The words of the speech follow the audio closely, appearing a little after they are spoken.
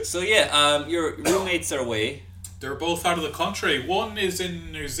So yeah, your roommates are away. They're both out of the country. One is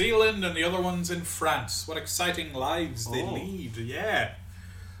in New Zealand and the other one's in France. What exciting lives they lead. Yeah.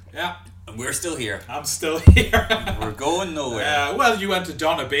 Yeah. And we're still here. I'm still here. We're going nowhere. Well, you went to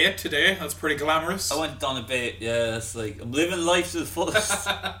Donabate today. That's pretty glamorous. I went down a bit. Yeah, it's like I'm living life to the fullest.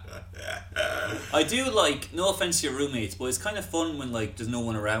 I do like, no offense to your roommates, but it's kind of fun when like there's no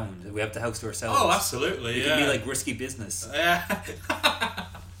one around. We have the house to ourselves. Oh, absolutely. It can be like risky business. Yeah.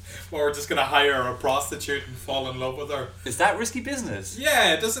 Or we're just going to hire a prostitute and fall in love with her. Is that risky business?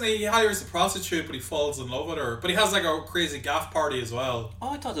 Yeah, doesn't he? He hires a prostitute, but he falls in love with her. But he has like a crazy gaff party as well.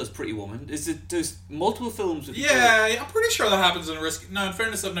 Oh, I thought that was Pretty Woman. There's multiple films with Yeah, I'm pretty sure that happens in Risky. No, in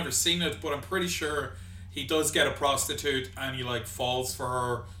fairness, I've never seen it, but I'm pretty sure he does get a prostitute and he like falls for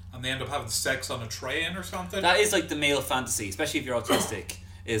her and they end up having sex on a train or something. That is like the male fantasy, especially if you're autistic,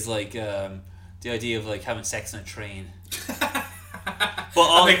 is like the idea of like having sex on a train. But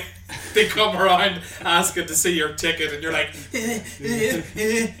all they come around asking to see your ticket and you're like, do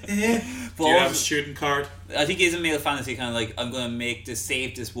you have a student card? I think it is a male fantasy, kind of like, I'm going to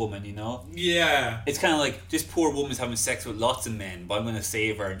save this woman, you know? Yeah. It's kind of like, this poor woman's having sex with lots of men, but I'm going to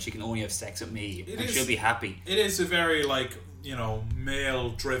save her and she can only have sex with me and she'll be happy. It is a very like, male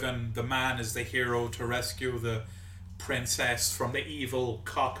driven, the man is the hero to rescue the princess from the evil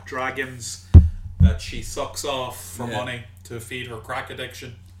cock dragons that she sucks off for money to feed her crack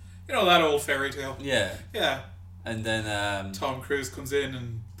addiction. You know that old fairy tale? Yeah. Yeah. And then Tom Cruise comes in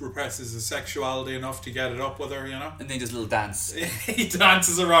and represses his sexuality enough to get it up with her, you know? And then does a little dance. He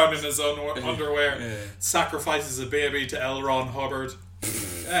dances around in his own underwear, sacrifices a baby to L. Ron Hubbard.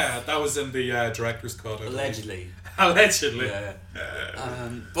 Yeah, that was in the director's cut. Allegedly. Allegedly. Yeah.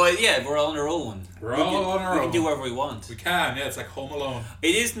 But yeah, we're on our own. We're all on our own. We can do whatever we want. We can, yeah, it's like Home Alone.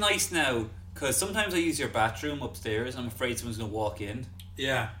 It is nice now, because sometimes I use your bathroom upstairs and I'm afraid someone's going to walk in.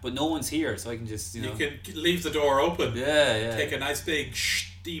 Yeah. But no one's here, so I can just, You can leave the door open. Yeah. Take a nice big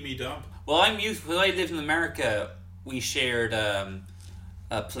steamy dump. Well, when I lived in America, we shared a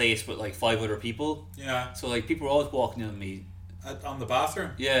place with like 5 other people. Yeah. So like people were always walking in on me. On the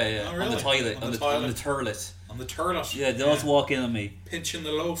bathroom? Yeah. Oh, really? On the toilet. On the turlet. On the turlet. Yeah, they always walk in on me. Pinching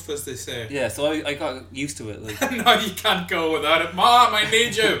the loaf, as they say. Yeah, so I got used to it. Like. No, you can't go without it. Mom, I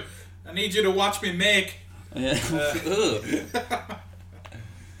need you. I need you to watch me make. Yeah.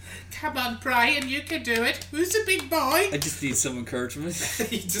 Come on, Brian, you can do it. Who's the big boy? I just need some encouragement.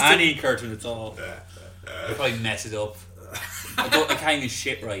 Any encouragement at all. I probably mess it up. I can't even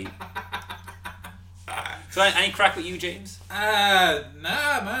shit right. So any crack with you, James? Nah,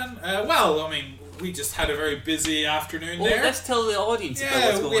 man. Well, I mean, we just had a very busy afternoon there. Let's tell the audience about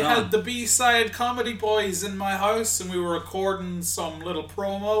what's going on. We had the B-side Comedy Boys in my house and we were recording some little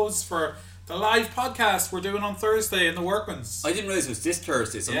promos for the live podcast we're doing on Thursday in the Workman's. I didn't realise it was this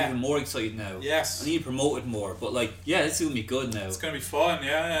Thursday, so I'm even more excited now. Yes. I need to promote it more, but like, yeah, this is going to be good now. It's going to be fun,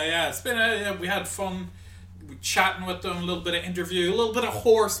 yeah. It's been we had fun chatting with them, a little bit of interview, a little bit of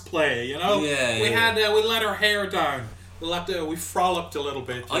horseplay, you know? Yeah. We let our hair down. We frolicked a little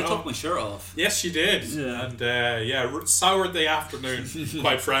bit. I took my shirt off. Yes, you did. Yeah. And soured the afternoon,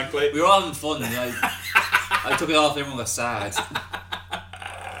 quite frankly. We were all having fun. And I took it off, everyone got sad.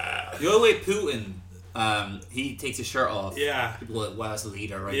 The other way Putin, he takes his shirt off. Yeah. People are like, wow, that's a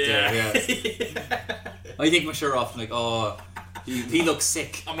leader right there. Yeah. I take my shirt off and like, oh, he looks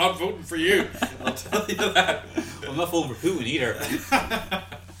sick. I'm not voting for you. I'll tell you that. I'm not voting for Putin either.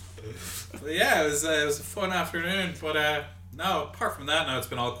 But yeah, it was a fun afternoon. But no, apart from that, now it's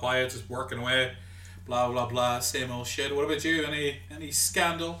been all quiet, just working away, blah blah blah, same old shit. What about you? Any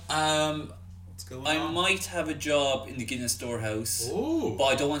scandal? What's going on? I might have a job in the Guinness Storehouse. Ooh. But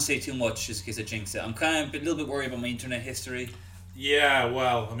I don't want to say too much just in case I jinx it. I'm kind of a little bit worried about my internet history. Yeah,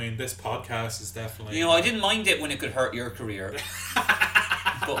 well, I mean, this podcast is definitely... I didn't mind it when it could hurt your career.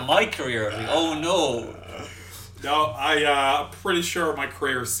 But my career, like, oh no. No, I'm pretty sure my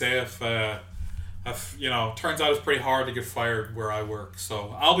career is safe. Turns out it's pretty hard to get fired where I work,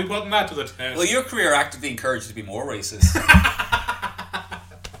 so I'll be putting that to the test. Well, your career actively encourages you to be more racist.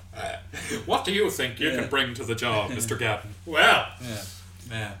 What do you think you can bring to the job, Mr. Gatton? Well,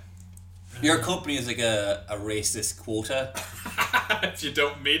 yeah. Your company is like a racist quota. If you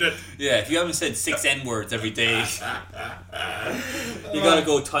don't meet it. Yeah, if you haven't said 6 N-words every day, you gotta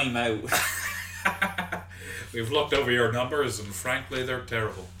go time out. We've looked over your numbers and frankly they're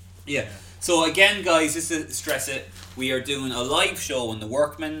terrible. Yeah. So again, guys, just to stress it, we are doing a live show on the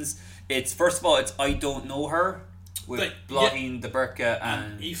Workman's. It's first of all, it's I Don't Know Her with Blotting the Burka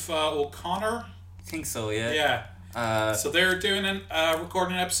and Aoife O'Connor. I think so, yeah. Yeah. So they're doing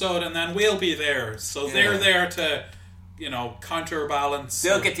recording an episode, and then we'll be there. So they're there to, counterbalance.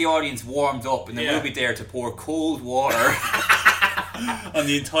 They'll get the audience warmed up, and then we'll be there to pour cold water on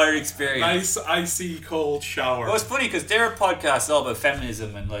the entire experience. Nice icy cold shower. Well, it's funny because their podcast is all about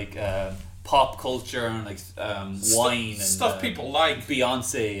feminism and like pop culture and like wine and stuff people like.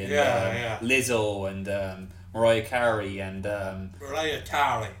 Beyonce and Lizzo and Mariah Carey and Mariah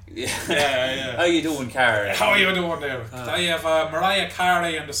Carey. Yeah. How you doing, Carey? How are you doing there? I have Mariah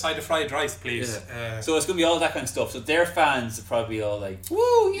Carey and a side of fried rice, please. So it's gonna be all that kind of stuff. So their fans are probably all like,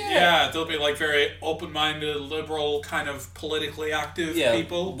 "Woo, yeah!" Yeah, they'll be like very open-minded, liberal, kind of politically active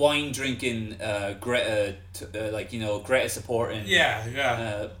people. Wine drinking, Greta, Greta supporting.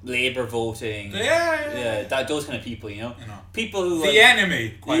 Labour voting. Those kind of people, people who the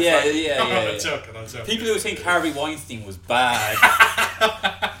enemy. Quite frankly. I'm joking. People who think Harvey Weinstein was bad.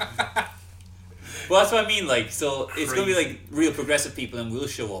 Well, that's what I mean. Like, so it's going to be like real progressive people, and we'll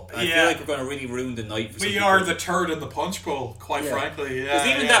show up. I feel like we're going to really ruin the night. We are the turd in the punch bowl, quite frankly. Because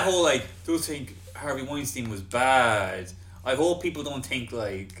even that whole those think Harvey Weinstein was bad. I hope people don't think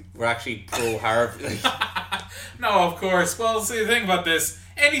like we're actually pro Harvey. No, of course. Well, see, the thing about this,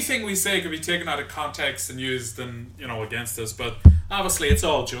 anything we say could be taken out of context and used and against us. But obviously, it's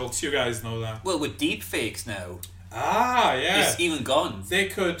all jokes. You guys know that. Well, with deep fakes now. It's even gone. They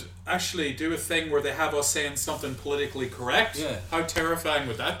could actually do a thing where they have us saying something politically correct. Yeah. How terrifying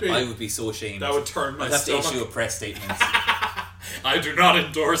would that be? I would be so ashamed. That would turn my stomach. I'd have to issue a press statement. I do not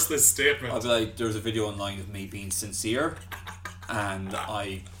endorse this statement. I'd be like, there's a video online of me being sincere, and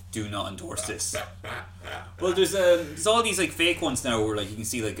I do not endorse this. Well, there's all these like fake ones now where like you can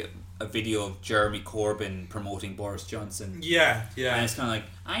see like a video of Jeremy Corbyn promoting Boris Johnson. Yeah. And it's kind of like,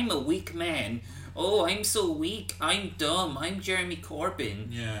 I'm a weak man. Oh, I'm so weak. I'm dumb. I'm Jeremy Corbyn.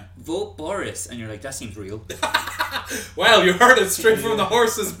 Yeah. Vote Boris. And you're like, that seems real. Well, you heard it straight from the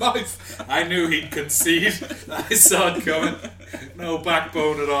horse's mouth. I knew he'd concede. I saw it coming. No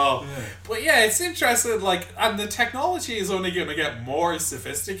backbone at all. Yeah. But yeah, it's interesting. Like, and the technology is only going to get more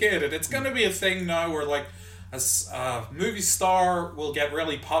sophisticated. It's going to be a thing now where, like, a movie star will get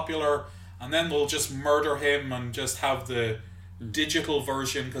really popular, and then they'll just murder him and just have the digital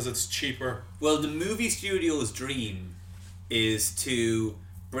version because it's cheaper. Well, the movie studio's dream is to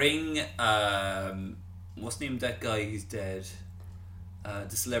bring what's the name of that guy who's dead?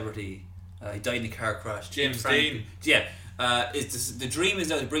 The celebrity. He died in a car crash. James Dean. Yeah. The dream is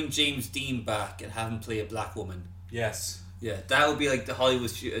now to bring James Dean back and have him play a black woman. Yes. Yeah, that would be like the Hollywood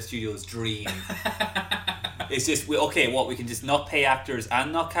studio's dream. It's just we can just not pay actors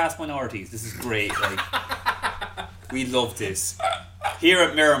and not cast minorities. This is great. Like, we love this. Here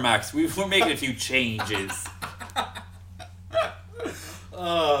at Miramax, we're making a few changes.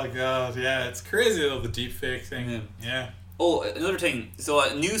 Oh god, yeah, it's crazy though, the deepfake thing. Yeah. Oh, another thing. So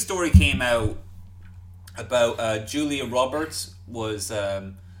a news story came out about Julia Roberts was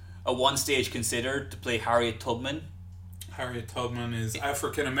at one stage considered to play Harriet Tubman. Harriet Tubman is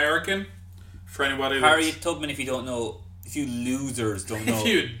African American. For anybody, Harriet Tubman, if you don't know, if you losers don't know, if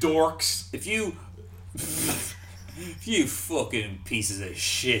you dorks, if you fucking pieces of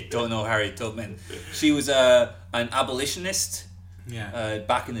shit don't know Harriet Tubman, she was an abolitionist. Yeah.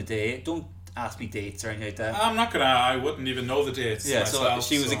 Back in the day. Don't ask me dates or anything like that. I wouldn't even know the dates. Yeah, myself, so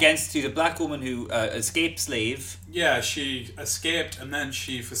she was she's a black woman who escaped slave. Yeah, she escaped and then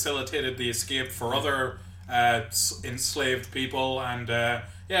she facilitated the escape for other enslaved people, and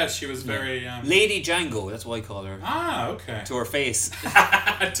she was very... Lady Django, that's what I call her. Okay. To her face.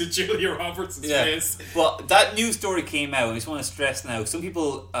 To Julia Roberts' face. But that news story came out, and I just want to stress now, some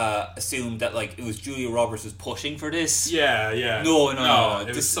people assumed that like it was Julia Roberts was pushing for this. Yeah. No.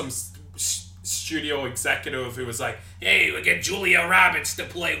 It was some studio executive who was like, hey, we get Julia Roberts to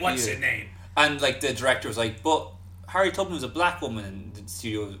play what's her name? And like the director was like, but Harriet Tubman was a black woman, and the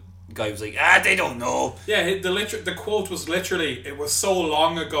studio guy was like, they don't know. Yeah, the quote was literally, it was so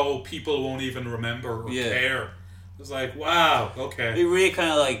long ago people won't even remember or care. It was like, wow, okay. It really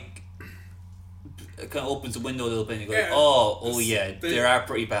kind of opens the window a little bit and you go, they are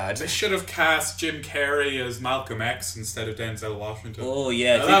pretty bad. They should have cast Jim Carrey as Malcolm X instead of Denzel Washington. Oh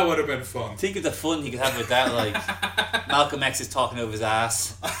yeah. That would have been fun. Think of the fun you could have with that, like Malcolm X is talking over his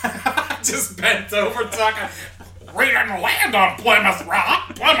ass. Just bent over talking. We didn't land on Plymouth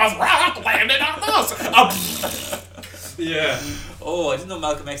Rock. Plymouth Rock landed on us. Yeah. Oh, I didn't know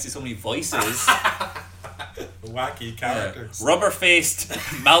Malcolm X did so many voices. Wacky characters. Yeah.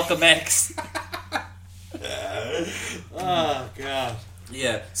 Rubber-faced Malcolm X. Oh, God.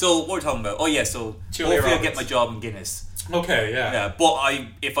 Yeah. So, what we're talking about? Oh, yeah, so Julia hopefully Roberts. I'll get my job in Guinness. Okay, yeah. Yeah, but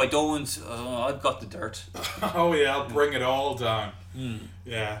if I don't, I've got the dirt. Oh, yeah, I'll bring it all down. Mm.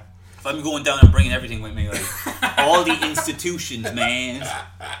 Yeah. If I'm going down, I'm bringing everything with me, like all the institutions, man.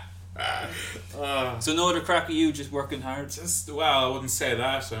 So no other crack with you, just working hard? Well, I wouldn't say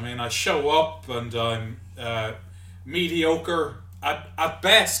that. I mean, I show up and I'm mediocre, at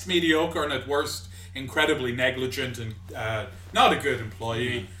best mediocre, and at worst incredibly negligent and not a good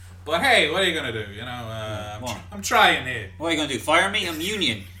employee. But hey, what are you going to do? You know, I'm trying here. What are you going to do, fire me? I'm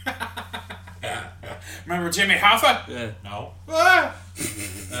union. Remember Jimmy Hoffa? Yeah. No.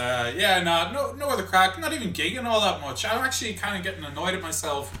 No other crack. Not even gigging all that much. I'm actually kind of getting annoyed at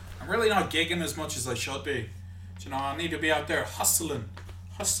myself. I'm really not gigging as much as I should be. You know, I need to be out there hustling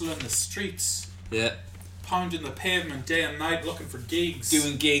the streets. Yeah. Pounding the pavement day and night looking for gigs.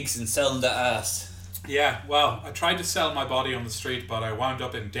 Doing gigs and selling the ass. Yeah, well, I tried to sell my body on the street, but I wound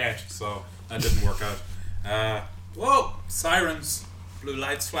up in debt, so that didn't work out. Whoa, sirens. Blue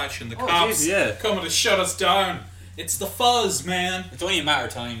lights flashing. The cops coming to shut us down. It's the fuzz, man. It's only a matter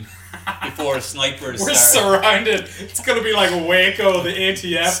of time before a sniper We're surrounded. It's going to be like Waco, the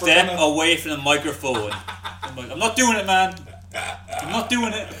ATF. Step away from the microphone. I'm not doing it, man. I'm not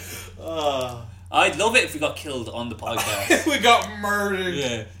doing it. I'd love it if we got killed on the podcast. We got murdered.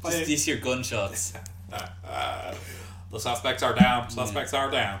 Yeah, just these here gunshots. The suspects are down. Suspects are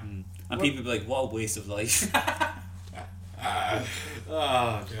down. And people would be like, what a waste of life.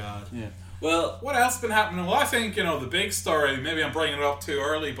 Oh, God. Yeah. Well, what else been happening? Well, I think, you know, the big story, maybe I'm bringing it up too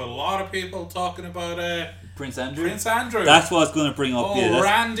early, but a lot of people talking about Prince Andrew. Prince Andrew. That's what I was going to bring up. Oh,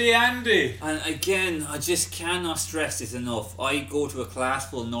 Randy Andy. And again, I just cannot stress this enough. I go to a class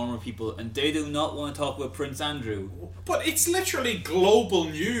full of normal people and they do not want to talk about Prince Andrew. But it's literally global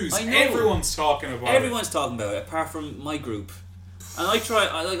news. I know. Everyone's talking about Everyone's talking about it, apart from my group. And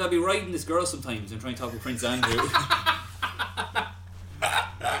I'll be writing this girl sometimes and trying to talk about Prince Andrew.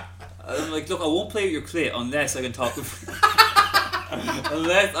 I'm like, look, I won't play with your clit unless I can talk with...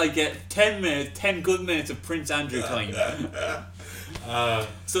 unless I get 10 good minutes of Prince Andrew time.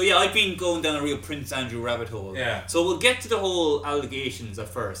 So yeah, I've been going down a real Prince Andrew rabbit hole. Yeah. So we'll get to the whole allegations at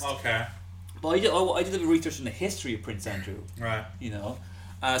first. Okay. But I did a bit of research on the history of Prince Andrew. Right. You know.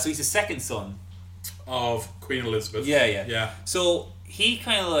 So he's the second son. Of Queen Elizabeth. Yeah. So he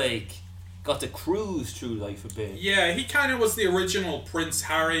kind of like... got to cruise through life a bit. Yeah, he kind of was the original Prince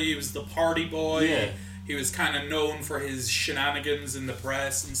Harry. He was the party boy. Yeah. He was kind of known for his shenanigans in the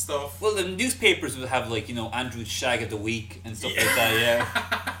press and stuff. Well, the newspapers would have, like, you know, Andrew's Shag of the Week and stuff like that, yeah.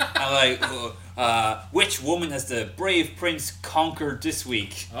 And like, which woman has the brave prince conquered this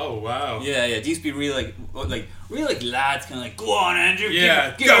week? Oh, wow. Yeah. These used to be real, like lads, kind of like, go on, Andrew.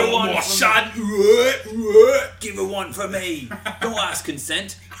 Yeah, give her one more shot. Give her one for me. Don't ask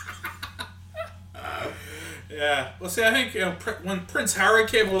consent. Yeah, well, see, I think, you know, when Prince Harry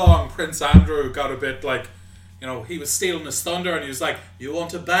came along, Prince Andrew got a bit like, you know, he was stealing his thunder, and he was like, "You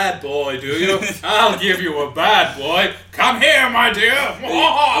want a bad boy, do you? I'll give you a bad boy. Come here, my dear."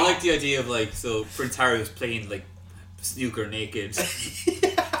 I like the idea of, like, so Prince Harry was playing, like, snooker naked,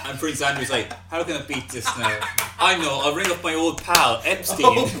 and Prince Andrew's like, "How can I beat this now? I know, I'll ring up my old pal Epstein."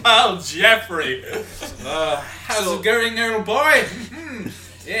 Old pal Jeffrey. How's it going, little boy?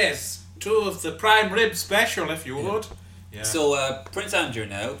 Yes. 2 of the prime rib special, if you would. Yeah. So Prince Andrew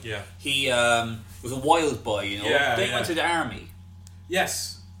now. Yeah. He was a wild boy, you know. Yeah. Then he went to the army.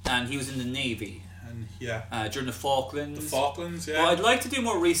 Yes. And he was in the navy. And during the Falklands. The Falklands. Yeah. Well, I'd like to do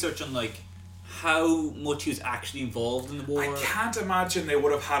more research on like how much he was actually involved in the war. I can't imagine they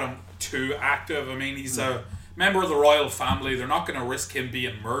would have had him too active. I mean, he's a member of the royal family. They're not going to risk him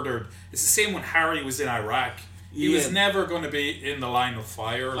being murdered. It's the same when Harry was in Iraq. He was never going to be in the line of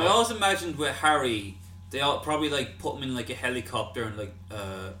fire. I always imagined with Harry, they all probably like put him in like a helicopter in like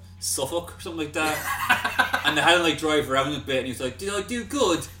Suffolk or something like that, and they had him like drive around a bit, and he was like, "Did I do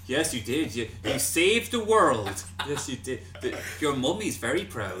good? Yes, you did. You saved the world. Yes, you did. Your mummy's very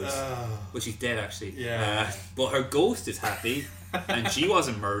proud, but she's dead actually. Yeah, but her ghost is happy, and she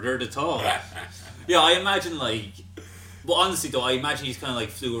wasn't murdered at all. Yeah, I imagine like." But honestly, though, I imagine he's kind of like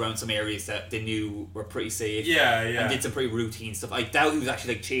flew around some areas that they knew were pretty safe. Yeah. And did some pretty routine stuff. I doubt he was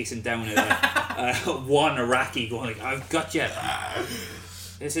actually like chasing down one Iraqi, going like, "I've got you.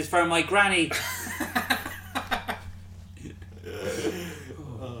 This is for my granny."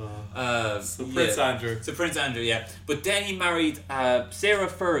 So Prince Andrew. So Prince Andrew, yeah. But then he married Sarah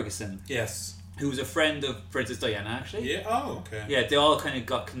Ferguson. Yes. Who was a friend of Princess Diana, actually. Yeah. Oh, okay. Yeah, they all kind of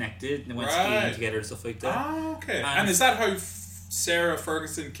got connected and they went skiing together and stuff like that. Oh, okay. And is that how Sarah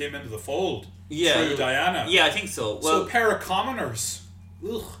Ferguson came into the fold? Yeah. Through Diana? Yeah, I think so. Well, so a pair of commoners.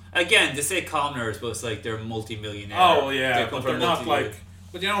 Ugh. Again, they say commoners, but it's like they're multi-millionaire. Oh, yeah. But they're not like...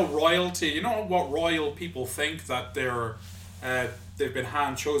 But you know, royalty... You know what royal people think? That they're they've been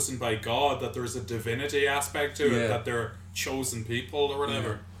hand chosen by God, that there's a divinity aspect to it, that they're chosen people or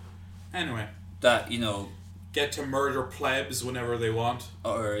whatever. Anyway, that get to murder plebs whenever they want,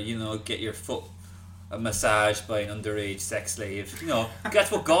 or get your foot a massage by an underage sex slave.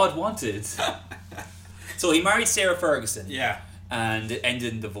 That's what God wanted. So he married Sarah Ferguson. Yeah. And it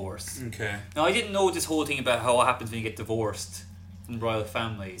ended in divorce. Okay. Now I didn't know this whole thing about how what happens when you get divorced from the royal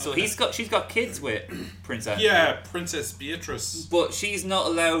family. So she's got kids with Prince Andrew. Yeah, Princess Beatrice. But she's not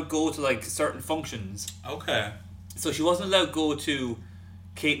allowed to go to like certain functions. Okay. So she wasn't allowed to go to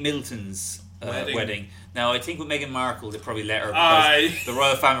Kate Middleton's wedding. Now I think with Meghan Markle they probably let her because the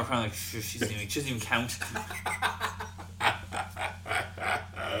royal family were kind of like she doesn't even count.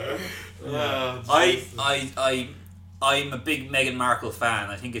 I'm a big Meghan Markle fan.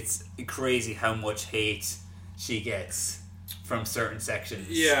 I think it's crazy how much hate she gets from certain sections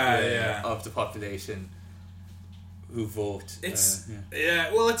of the population who vote. It's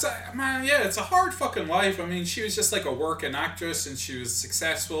it's a hard fucking life. I mean, she was just like a working actress and she was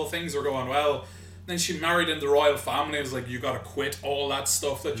successful. Things were going well. Then she married in the royal family. It was like, you got to quit all that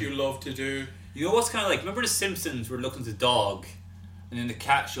stuff that you love to do. You know what's kind of like? Remember the Simpsons were looking at the dog, and then the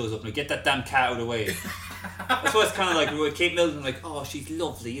cat shows up and they get that damn cat out of the way. That's what it's kind of like with Kate Middleton. Like, oh, she's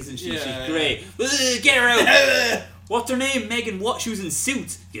lovely, isn't she? She's great. Get her out. What's her name? Megan what? She was in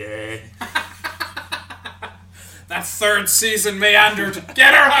Suits. Yeah. That third season meandered.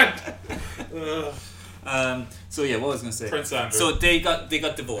 Get her out. So yeah, what was I going to say? Prince Andrew. So they got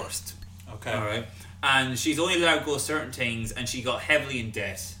divorced. Okay. All right. And she's only allowed to go certain things, and she got heavily in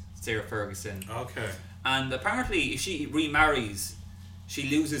debt. Sarah Ferguson. Okay. And apparently, if she remarries, she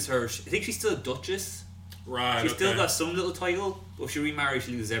loses her. I think she's still a duchess. Right. She's still got some little title, but if she remarries,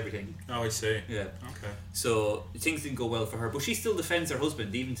 she loses everything. Oh, I see. Yeah. Okay. So things didn't go well for her, but she still defends her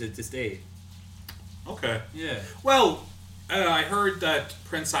husband even to this day. Okay. Yeah. Well, I heard that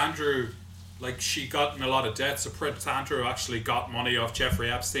Prince Andrew, like, she got in a lot of debt, so Prince Andrew actually got money off Jeffrey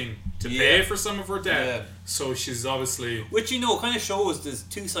Epstein to pay for some of her debt. Yeah. So she's obviously... Which, kind of shows there's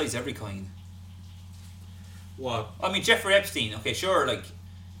two sides to every coin. What? I mean, Jeffrey Epstein, okay, sure, like,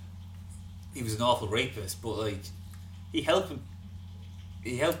 he was an awful rapist, but, like, he helped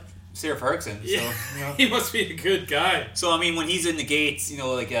Sarah Ferguson. Yeah. So, He must be a good guy. So, I mean, when he's in the gates,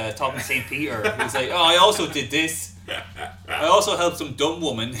 top of St. Peter, he's like, oh, I also did this. I also helped some dumb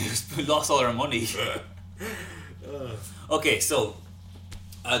woman who lost all her money. Okay, so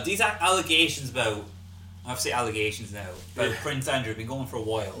these allegations about, I have to say allegations now, about Prince Andrew have been going for a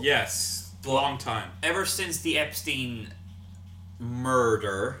while. Yes, long time. Ever since the Epstein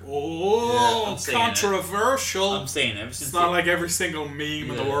murder. Oh, controversial. I'm saying ever since. It's not like every single meme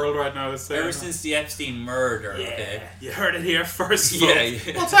in the world right now is saying. Ever since the Epstein murder. Yeah, okay. You heard it here first. Yeah.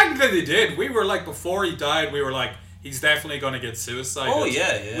 Well, technically they did. We were like, before he died, we were like, he's definitely going to get suicided. Oh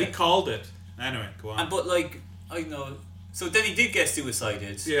yeah. We called it. Anyway, go on. But like, I know. So then he did get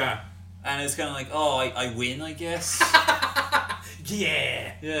suicided. Yeah. And it's kind of like, oh, I win, I guess.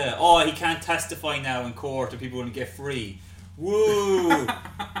 Yeah. Yeah. Oh, he can't testify now in court, and people are going to get free. Woo!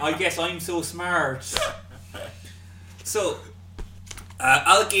 I guess I'm so smart. So,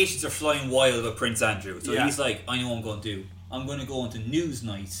 allegations are flying wild about Prince Andrew. So he's like, I know what I'm going to do. I'm going to go into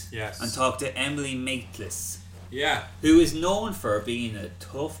Newsnight and talk to Emily Maitlis. Yeah. Who is known for being a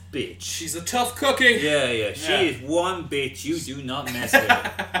tough bitch. She's a tough cookie. Yeah. She is one bitch you do not mess with.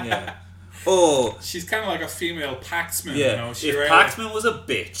 Yeah. Oh. She's kind of like a female Paxman. Yeah. If Paxman was a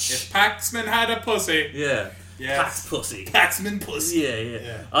bitch. If Paxman had a pussy. Yeah. Yes. Pax pussy. Paxman pussy.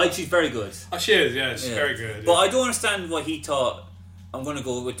 Yeah. She's very good. Oh, she is, yeah. She's very good. But I don't understand why he thought, I'm going to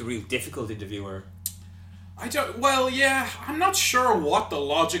go with the real difficult interviewer. I'm not sure what the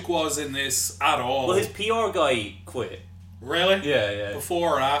logic was in this at all. Well, his PR guy quit. Really? Yeah.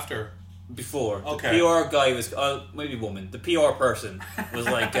 Before or after? Before. Okay. The PR guy was, maybe woman, the PR person was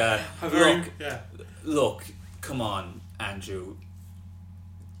like, look, come on, Andrew.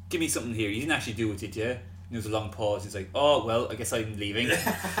 Give me something here. You didn't actually do it, did you? And there was a long pause. He's like, oh, well, I guess I'm leaving.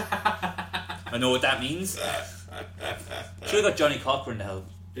 I know what that means. Should have got Johnny Cochran to help.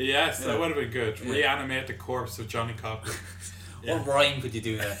 Yes, that would have been good. Yeah. Reanimate the corpse of Johnny Cochran. What rhyme could you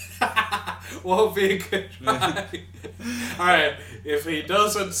do there? What would be a good rhyme? Alright, if he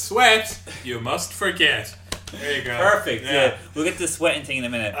doesn't sweat, you must forget. There you go. Perfect, yeah. We'll get to the sweating thing in a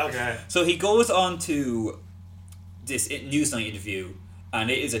minute. Okay. So he goes on to this Newsnight interview, and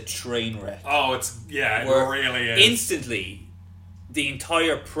it is a train wreck. Oh, it really is. Instantly, the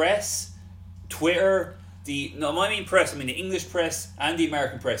entire press, Twitter, I mean the English press and the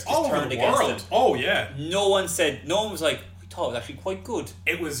American press just turned against him. Oh, yeah. No one was like, I thought it was actually quite good.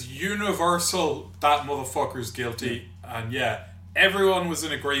 It was universal, that motherfucker's guilty, and everyone was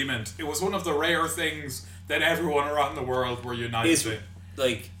in agreement. It was one of the rare things that everyone around the world were united in.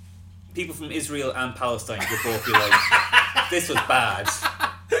 Like, people from Israel and Palestine would both be like, this was bad.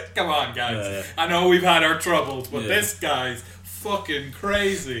 Come on, guys. Yeah. I know we've had our troubles, but this guy's fucking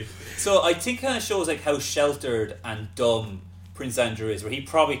crazy. So I think it kind of shows like how sheltered and dumb Prince Andrew is, where he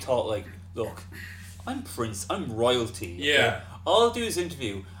probably thought like, look, I'm Prince, I'm royalty. Okay? Yeah. All I'll do is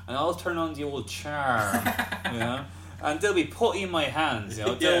interview, and I'll turn on the old charm, you know, and they'll be putty in my hands, you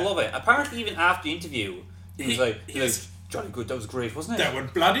know, they'll love it. Apparently, even after the interview, he was like, Johnny Good, that was great, wasn't it? That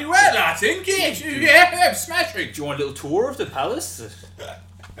went bloody well, I think. Yeah, smashing. Do you want a little tour of the palace?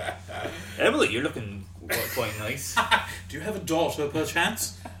 Emily, you're looking quite nice. Do you have a daughter,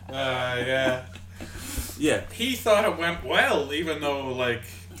 perchance? Yeah. Yeah. He thought it went well, even though, like...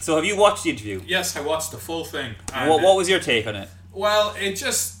 So have you watched the interview? Yes, I watched the full thing. What was your take on it? Well, it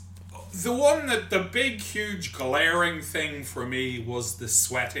just... The big, huge, glaring thing for me was the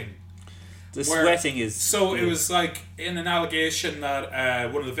sweating. Sweating is... So it was like, in an allegation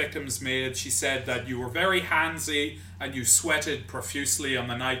that one of the victims made, she said that you were very handsy and you sweated profusely on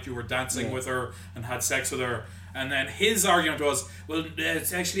the night you were dancing with her and had sex with her. And then his argument was, well,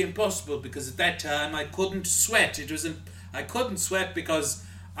 it's actually impossible because at that time I couldn't sweat. I couldn't sweat because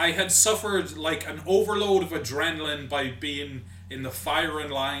I had suffered like an overload of adrenaline by being in the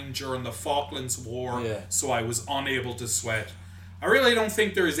firing line during the Falklands War, so I was unable to sweat. I really don't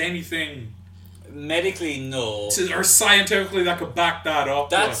think there is anything medically, no, or scientifically that could back that up.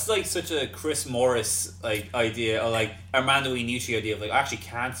 That's like such a Chris Morris like idea, or like Armando Iannucci idea of like, I actually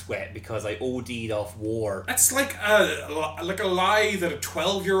can't sweat because I OD'd off war. That's like a lie that a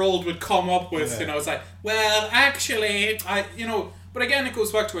 12-year-old would come up with. You know, it's like, well, actually, But again, it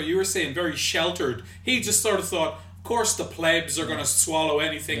goes back to what you were saying, very sheltered. He just sort of thought, of course the plebs are going to swallow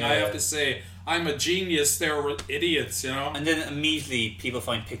anything I have to say. I'm a genius, they're idiots, you know? And then immediately people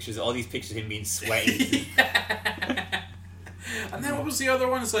find all these pictures of him being sweaty. And then what was the other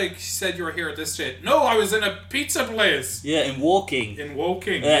one? It's like, she said you were here at this date. No, I was in a pizza place. Yeah, in Woking.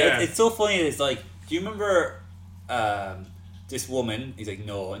 It's so funny, it's like, do you remember this woman? He's like,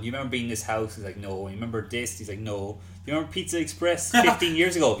 no. And you remember being in this house? He's like, no. And you remember this? He's like, no. Do you remember Pizza Express 15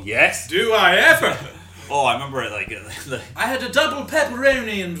 years ago? Yes. Do I ever? Oh, I remember it like I had a double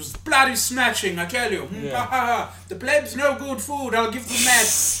pepperoni and it was bloody smashing, I tell you. The plebs no good food, I'll give them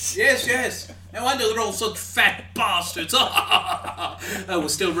that. Yes. No wonder they're all such fat bastards. Oh, we're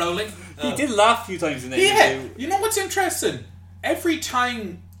still rolling. He did laugh a few times in the interview. You know what's interesting? Every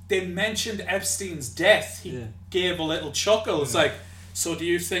time they mentioned Epstein's death, he gave a little chuckle. It's like, so do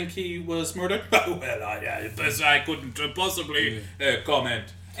you think he was murdered? Well, I couldn't possibly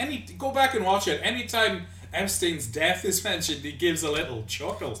comment. Go back and watch it. Anytime Epstein's death is mentioned, he gives a little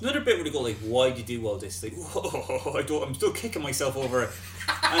chuckle. Another bit where they go like, why'd you do all this? Like, whoa, I'm still kicking myself over it.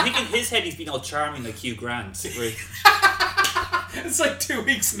 I think in his head he's been all charming like Hugh Grant. It's like 2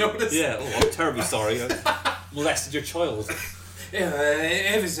 weeks notice. Yeah, I'm terribly sorry. I molested your child.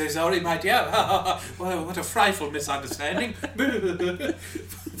 Ever so sorry, my dear. Well, what a frightful misunderstanding.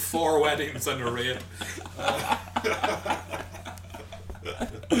 4 weddings and a rape.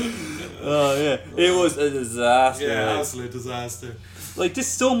 Oh yeah, it was a disaster. Yeah, absolute disaster. Like, there's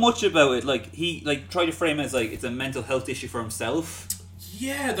so much about it. Like, he tried to frame it as like it's a mental health issue for himself.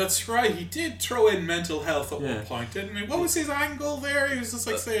 Yeah, that's right. He did throw in mental health at one point, didn't he? What was his angle there? He was just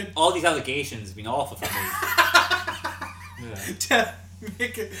like saying, all these allegations have been awful for me.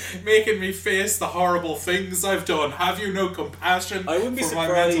 Making me face the horrible things I've done. Have you no compassion I wouldn't be for my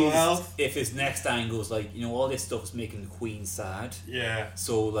mental health? Surprised if his next angle is like, all this stuff is making the Queen sad. Yeah.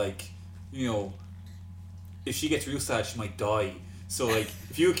 So like, if she gets real sad, she might die. So like,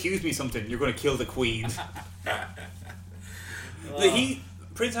 if you accuse me of something, you're going to kill the Queen.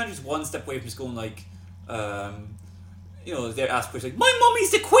 Prince Andrew's one step away from just going like, they're asked questions like, my mummy's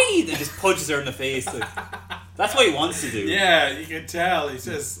the Queen, and just punches her in the face. Like, that's what he wants to do. Yeah, you can tell. He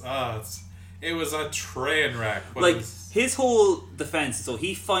says, it was a train wreck. His whole defense. So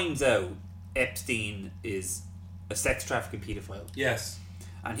he finds out Epstein is a sex trafficking paedophile. Yes.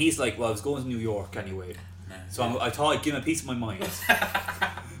 And he's like, well, I was going to New York anyway. So I thought I'd give him a piece of my mind.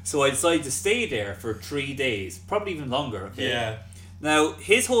 So I decided to stay there for 3 days, probably even longer. Okay? Yeah. Now,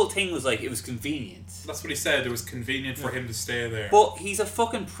 his whole thing was like, it was convenient. That's what he said, it was convenient for him to stay there. But he's a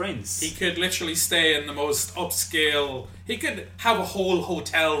fucking prince. He could literally stay in the most upscale... He could have a whole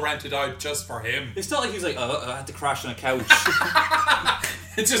hotel rented out just for him. It's not like he was like, I had to crash on a couch.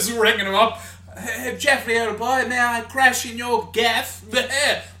 It's just ringing him up. Hey, Jeffrey, old boy, may I crash in your gaff?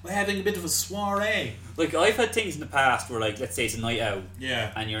 We're having a bit of a soiree. Like, I've had things in the past where, like, let's say it's a night out.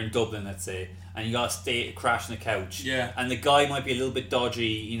 Yeah. And you're in Dublin, let's say. and you gotta stay crash on the couch. Yeah. And the guy might be a little bit dodgy,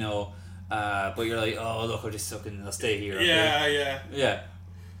 you know, but you're like, oh look, I'll stay here. Okay? Yeah.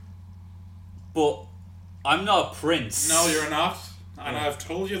 But I'm not a prince. No, you're not. And I've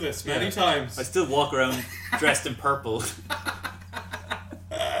told you this many times. I still walk around dressed in purple.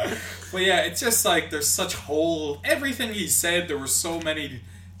 But yeah, it's just like there's such everything he said, there were so many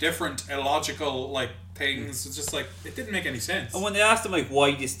different illogical like things. It's just like it didn't make any sense. And when they asked him like,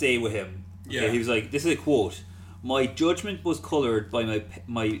 why did you stay with him? Okay, he was like, this is a quote: "My judgment was coloured by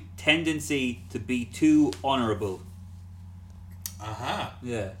my tendency to be too honourable."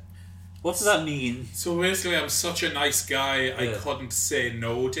 Yeah. What does that mean? So basically, I'm such a nice guy, I couldn't say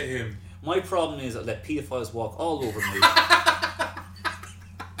no to him. My problem is I let paedophiles walk all over me.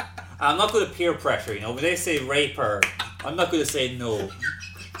 I'm not good at peer pressure, you know. When they say rape her, I'm not going to say no.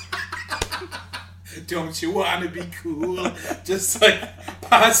 Don't you want to be cool? Just like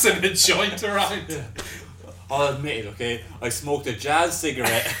passing a joint around. I'll admit it, okay? I smoked a jazz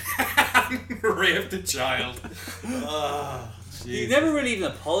cigarette. Raped a child. He never really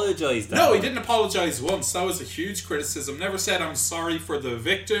even apologised. No, he didn't apologise once. That was a huge criticism. Never said, I'm sorry for the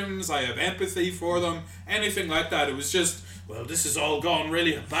victims, I have empathy for them, anything like that. It was just, well, this has all gone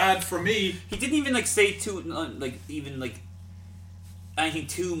really bad for me. He didn't even like say anything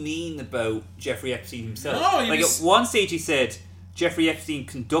too mean about Jeffrey Epstein himself. No, at one stage he said Jeffrey Epstein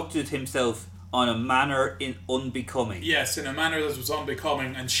conducted himself on a manner unbecoming. Yes, in a manner that was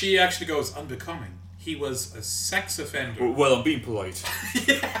unbecoming, and she actually goes, unbecoming. He was a sex offender. Well, I'm being polite.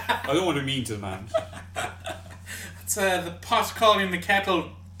 I don't want to be mean to the man. It's the pot calling the kettle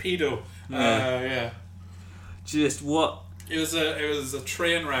pedo. Just what? It was a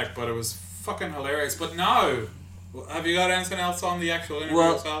train wreck, but it was fucking hilarious. But now, have you got anything else on the actual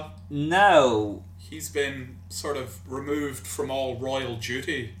interview itself? No. He's been sort of removed from all royal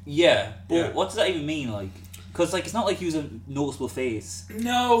duty. Yeah, but what does that even mean? Like, because like it's not like he was a noticeable face.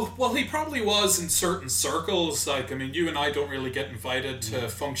 No, well he probably was in certain circles. Like, I mean, you and I don't really get invited to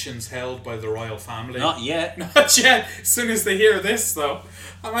functions held by the royal family. Not yet. Not yet. As soon as they hear this, though,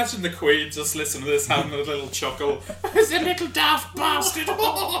 imagine the Queen just listening to this, having a little chuckle. It's a little daft bastard.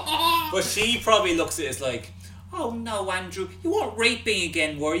 But she probably looks at it as like, oh no, Andrew, you weren't raping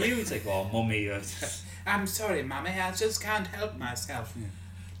again, were you? It's like, oh, mummy. I'm sorry, mummy, I just can't help myself. Yeah.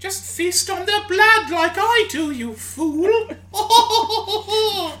 Just feast on the blood like I do, you fool.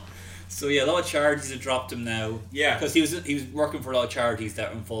 So yeah, a lot of charities have dropped him now. Yeah. Because he was working for a lot of charities that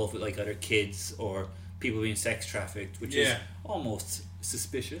are involved with like either kids or people being sex trafficked, which is almost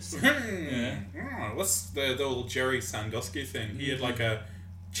suspicious. What's the old Jerry Sandusky thing? He had like a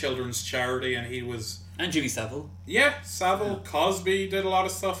children's charity and he was... And Jimmy Savile. Yeah, Savile, Cosby did a lot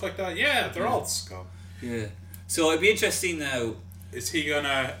of stuff like that. Yeah, they're all scum. Yeah. So it'd be interesting now... Is he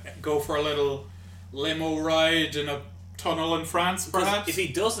gonna go for a little limo ride in a tunnel in France, perhaps? If he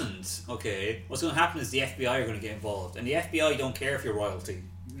doesn't, okay, what's going to happen is the FBI are going to get involved, and the FBI don't care if you're royalty.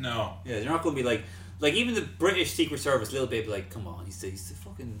 No. Yeah, they're not going to be like even the British Secret Service, a little bit like, come on, he's the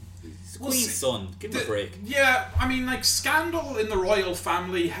fucking Queen's son, give him a break. Yeah, I mean, like, scandal in the royal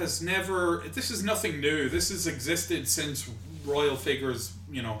family has never. This is nothing new. This has existed since royal figures,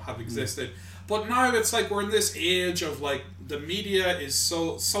 have existed. But now it's like we're in this age of like the media is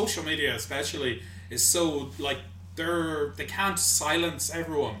so, social media especially is so like they can't silence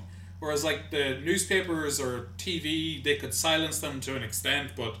everyone, whereas like the newspapers or TV they could silence them to an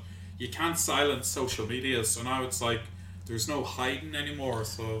extent, but you can't silence social media. So now it's like there's no hiding anymore.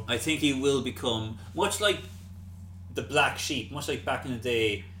 So I think he will become much like the black sheep, much like back in the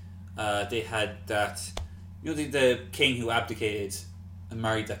day. They had that, the king who abdicated and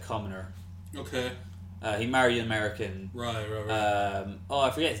married that commoner. Okay. He married an American. Right. I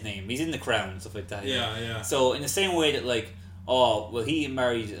forget his name. He's in The Crown and stuff like that. Yeah. So in the same way that he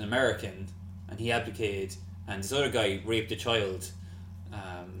married an American and he abdicated, and this other guy raped a child.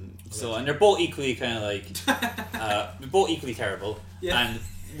 And they're both equally kind of like they're both equally terrible. Yeah. And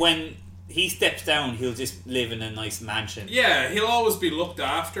when he steps down, he'll just live in a nice mansion. Yeah, he'll always be looked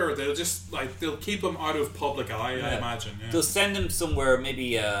after. They'll just they'll keep him out of public eye. I imagine. Yeah. They'll send him somewhere,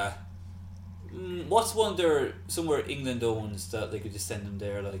 maybe. What's one there somewhere England owns that they could just send him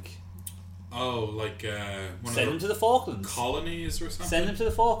there, like? Oh, send him to the Falklands. Colonies or something. Send him to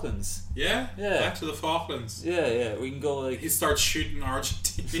the Falklands. Yeah. Back to the Falklands. Yeah. We can go like. He starts shooting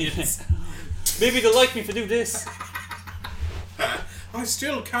Argentinians. Maybe they'll like me if I do this. I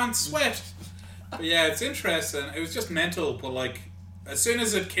still can't sweat. But yeah, it's interesting. It was just mental, but like, as soon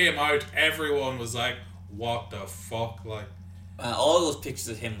as it came out, everyone was like, "What the fuck?" Like. All those pictures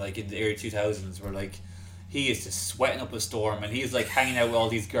of him, like in the early 2000s, were like he is just sweating up a storm, and he's like hanging out with all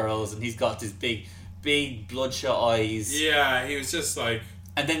these girls, and he's got this big bloodshot eyes. Yeah, he was just like.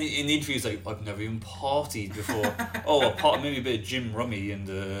 And then in the interview, he's like, I've never even partied before. Maybe a bit of Jim Rummy and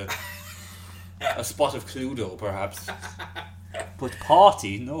a spot of Cluedo, perhaps. But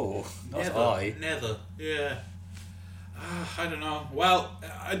party, no, not I. Never. Yeah. I don't know. Well,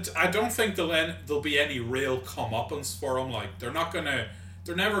 I don't think there'll be any real comeuppance for him. Like they're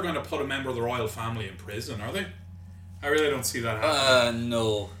never gonna put a member of the royal family in prison, are they? I really don't see that happening.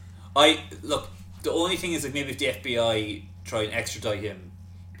 No. Look. The only thing is, like, maybe if the FBI try and extradite him,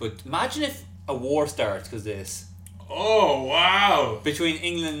 but imagine if a war starts because of this. Oh wow! Between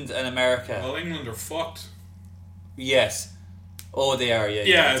England and America. Well, England are fucked. Yes. Oh, they are. Yeah.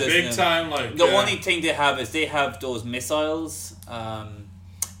 Yeah, big time. Like the only thing they have is they have those missiles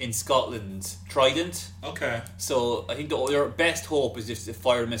in Scotland, Trident. Okay. So I think their best hope is just to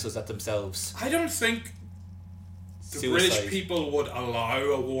fire missiles at themselves. I don't think the British people would allow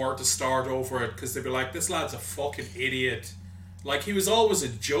a war to start over it because they'd be like, "This lad's a fucking idiot." Like he was always a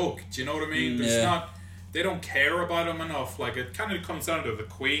joke. Do you know what I mean? They don't care about him enough. Like it kind of comes down to the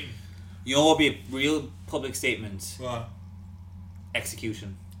Queen. You know what would be a real public statement? What?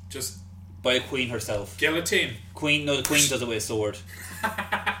 Execution. Just by the Queen herself. Guillotine. The Queen does it with a sword.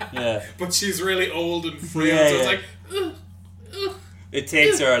 Yeah. But she's really old and frail, so it's like. It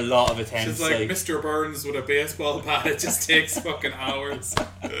takes her a lot of attempts. She's like Mr. Burns with a baseball bat. It just takes fucking hours.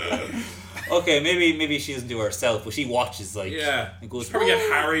 Okay, maybe she doesn't do it herself, but she watches like. Yeah. And goes. She'd probably get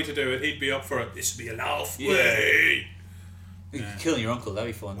Harry to do it. He'd be up for it. This would be a laugh. Way. Killing your uncle, that'd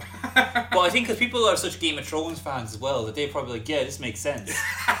be fun. But I think because people are such Game of Thrones fans as well, that they probably like, yeah, this makes sense.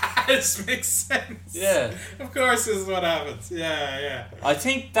 This makes sense. Yeah. Of course, this is what happens. Yeah. I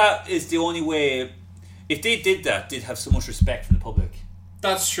think that is the only way. If they did that, they'd have so much respect from the public.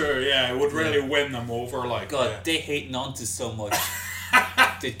 That's true. Yeah, it would really win them over. Like, God, they hate Nantes so much.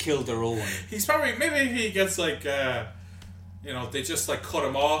 They'd kill their own. He's probably maybe he gets like. They just like cut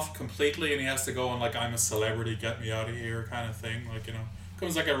him off completely, and he has to go on like "I'm a celebrity, get me out of here" kind of thing. Like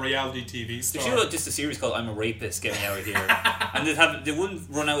becomes like a reality TV star. They should have just a series called "I'm a Rapist, Get Me Out of Here," and they wouldn't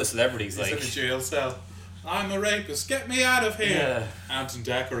run out of celebrities. He's like in a jail cell. I'm a rapist, get me out of here. Yeah. Anton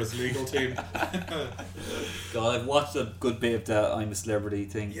Decker, his legal team. God, I've watched a good bit of that "I'm a Celebrity"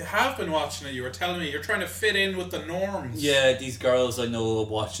 thing. You have been watching it. You were telling me you're trying to fit in with the norms. Yeah, these girls I know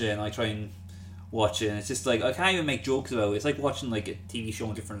watch it, and I try and watch it, and it's just like I can't even make jokes about it. It's like watching like a TV show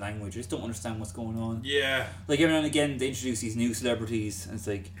in a different language. I just don't understand what's going on. Yeah. Like every now and again they introduce these new celebrities, and it's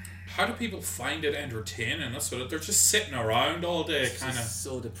like, how do people find it entertaining? That's what they're just sitting around all day, kind of.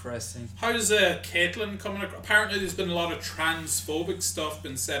 So depressing. How does Caitlyn coming? Apparently, there's been a lot of transphobic stuff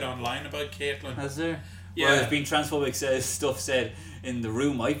been said online about Caitlyn. Has there? Yeah. Well, there's been transphobic stuff said in the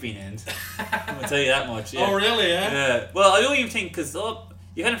room I've been in. I'll tell you that much. Yeah. Oh really? Yeah. Well, I don't even think because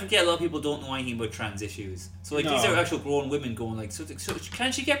you kind of forget a lot of people don't know anything about trans issues. So like these are actual grown women going like, so can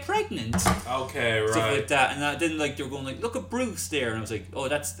she get pregnant? Okay, right. Stuff like that, and then like they were going like, look at Bruce there, and I was like, oh,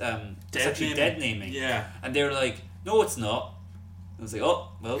 that's actually dead naming. Yeah. And they were like, no, it's not. And I was like,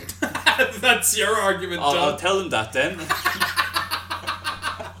 oh, well, that's your argument. I'll tell them that then.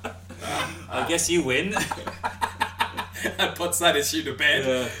 I guess you win. That puts that issue to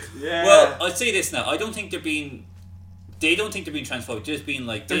bed. Yeah. Well, I'd say this now. I don't think they don't think they're being transphobic. Just being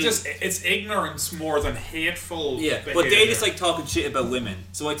like it's ignorance more than hateful. Yeah, behavior. But they just like talking shit about women.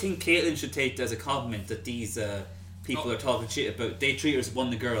 So I think Caitlyn should take it as a compliment that these people are talking shit about. They treat her as one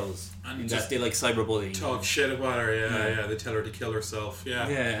of the girls, and that they like cyberbullying. Talk shit about her. Yeah. They tell her to kill herself. Yeah.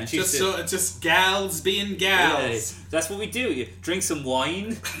 Yeah, and she's just gals being gals. Yeah, that's what we do. You drink some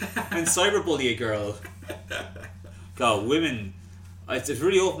wine and cyberbully a girl. God, women. It's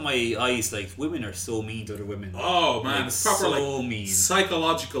really opened my eyes. Like, women are so mean to other women. Oh man, like, proper so mean.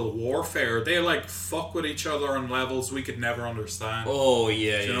 Psychological warfare. They like fuck with each other on levels we could never understand. Oh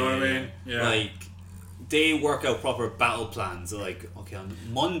yeah, do you know what I mean? Yeah. Like, they work out proper battle plans. They're like, okay, on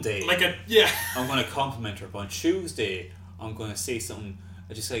Monday, I'm going to compliment her, but on Tuesday, I'm going to say something.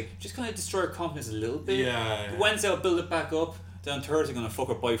 Just kind of destroy her confidence a little bit. Yeah. Wednesday, I'll build it back up. Then on Thursday, I'm going to fuck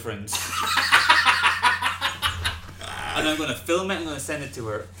her boyfriend. And I'm going to film it, I'm going to send it to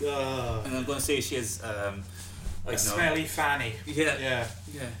her. And I'm going to say she has, a smelly fanny. Yeah.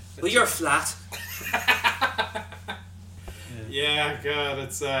 Well, you're flat. Yeah, God,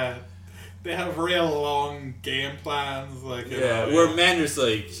 it's, they have real long game plans. Like, where men are just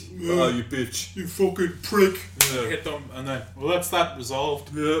like, oh, you bitch. You fucking prick. Yeah. Hit them, and then, well, that's that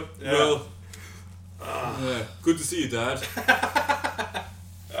resolved. Yeah. Well, good to see you, Dad.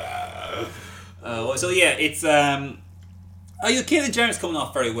 So yeah, it's Caitlyn Jenner's coming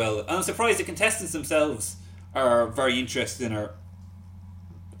off very well, and I'm surprised the contestants themselves are very interested in her.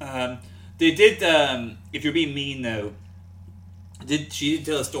 They did. If you're being mean now, she did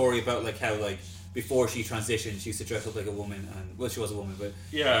tell a story about like how like before she transitioned, she used to dress up like a woman, and well, she was a woman, but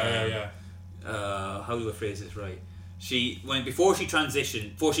how do I phrase this right? Before she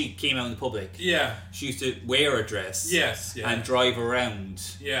transitioned, before she came out in the public, she used to wear a dress, and drive around,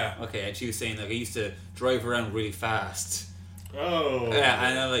 okay, and she was saying like I used to drive around really fast. Oh, yeah,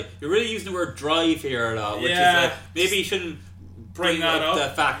 and I'm like, you're really using the word drive here a lot, which is like maybe you shouldn't bring that up. The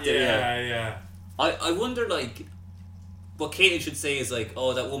fact that I wonder like what Caitlyn should say is like,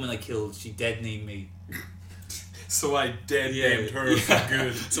 oh, that woman I killed, she dead named me. So I dead named her for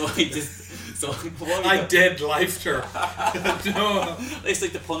good. I dead lifed her. No, it's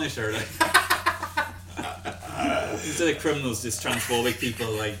like the Punisher. Like. Instead of criminals, just transphobic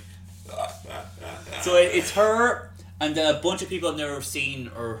people. Like, so it's her and a bunch of people I've never seen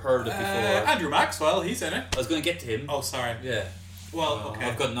or heard of before. Andrew Maxwell, he's in it. I was going to get to him. Oh, sorry. Yeah. Well, okay.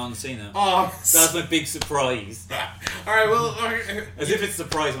 I've got none seen him. Oh, that's my big surprise. Alright, well... As if it's a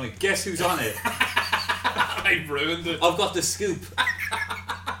surprise, I'm like, guess who's on it? I ruined it. I've got the scoop.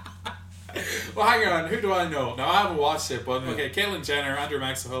 Well, hang on, who do I know? Now, I haven't watched it, but okay, Caitlyn Jenner, Andrew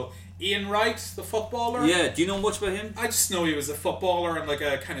Maxwell, Ian Wright, the footballer. Yeah, do you know much about him? I just know he was a footballer and like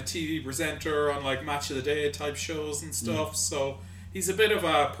a kind of TV presenter on like Match of the Day type shows and stuff, so he's a bit of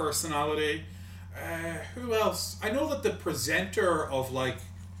a personality. Who else? I know that the presenter of like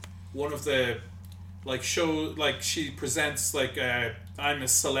one of the like show, like she presents like I'm a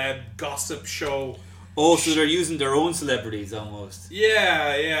Celeb gossip show. Oh, so they're using their own celebrities almost.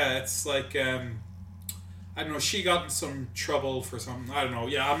 Yeah, it's like I don't know, she got in some trouble for something. I don't know.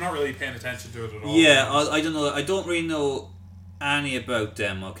 Yeah, I'm not really paying attention to it at all. Yeah, I don't know. I don't really know any about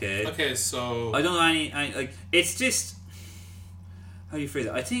them. Okay, so I don't know any like it's just. How do you phrase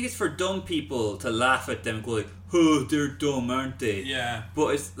it? I think it's for dumb people to laugh at them and go like, oh, they're dumb, aren't they? Yeah.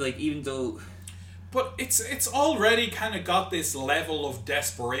 But it's like, even though... But it's already kind of got this level of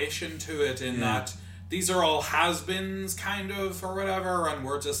desperation to it in that these are all has-beens kind of or whatever, and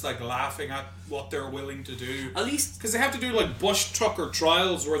we're just like laughing at what they're willing to do. At least... Because they have to do like bush tucker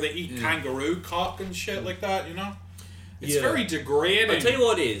trials where they eat kangaroo cock and shit like that, you know? It's very degrading. I'll tell you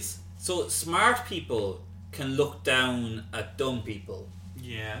what it is. So, smart people can look down at dumb people.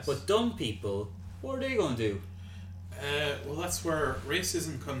 Yes. But dumb people, what are they going to do? Well, that's where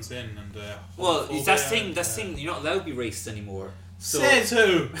racism comes in, and well, that's thing. You're not allowed to be racist anymore. So. Says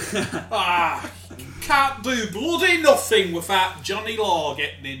who? Can't do bloody nothing without Johnny Law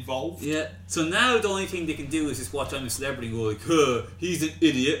getting involved. Yeah. So now the only thing they can do is just watch I'm a Celebrity and go like, huh, he's an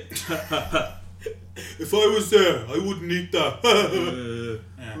idiot. If I was there, I wouldn't eat that.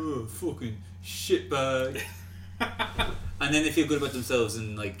 Oh, fucking shitbag. And then they feel good about themselves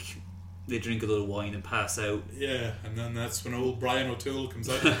and like they drink a little wine and pass out. Yeah, and then that's when old Brian O'Toole comes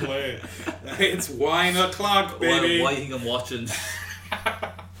out to play. It's wine o'clock, baby. Why do you think I'm watching?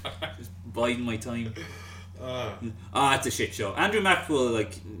 Just biding my time. It's a shit show. Andrew Maxwell,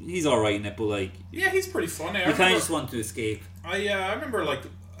 like, he's alright in it, but like, yeah, he's pretty funny. You kind of just want to escape. I remember like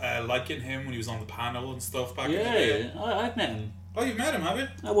liking him when he was on the panel and stuff back in the day. Yeah, I've met him. Oh, you've met him, have you?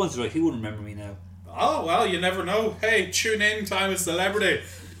 I once, right? He wouldn't remember me now. Oh, well, you never know. Hey, tune in, Time is Celebrity.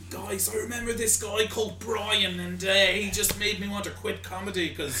 Guys, I remember this guy called Brian, and he just made me want to quit comedy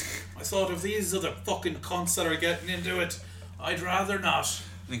because I thought if these are the fucking cunts that are getting into it, I'd rather not.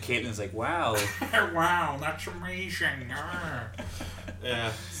 And then Caitlin's like, wow. Wow, that's amazing.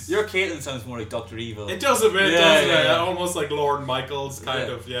 Yeah. Your Caitlyn sounds more like Dr. Evil. It does a bit, doesn't it? Almost like Lorne Michaels, kind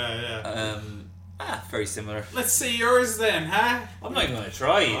of. Yeah. Very similar. Let's see yours then, huh? I'm not even going to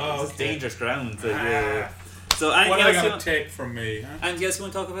try. Oh, it's dangerous ground. So, what are they going to take from me? Huh? Anything else you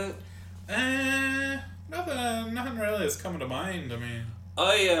want to talk about? Nothing really is coming to mind. I mean,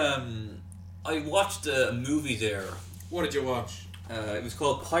 I watched a movie there. What did you watch? It was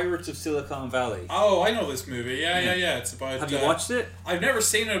called Pirates of Silicon Valley. Oh, I know this movie. Yeah. It's about. Have you watched it? I've never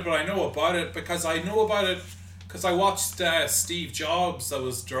seen it, but I know about it because I watched Steve Jobs, that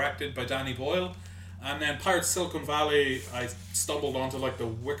was directed by Danny Boyle, and then Pirates of Silicon Valley. I stumbled onto like the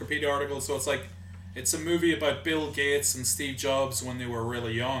Wikipedia article, so it's like. It's a movie about Bill Gates and Steve Jobs when they were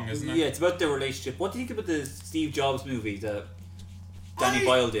really young, isn't it? Yeah, it's about their relationship. What do you think about the Steve Jobs movie that Danny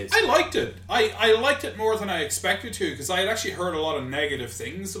Boyle did? I liked it. I liked it more than I expected to because I had actually heard a lot of negative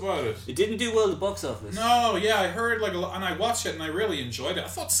things about it. It didn't do well at the box office. No, yeah, I heard like a lot, and I watched it and I really enjoyed it. I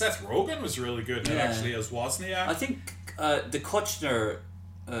thought Seth Rogen was really good in it actually as Wozniak. I think the Kutcher,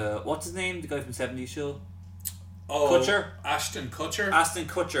 what's his name? The guy from 70s Show? Oh, Kutcher? Ashton Kutcher? Ashton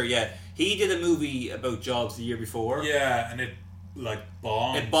Kutcher, yeah. He did a movie about Jobs the year before. Yeah, and it like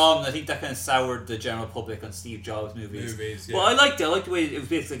bombed. It bombed. I think that kind of soured the general public on Steve Jobs movies. Yeah. Well, I liked it. I liked the way it was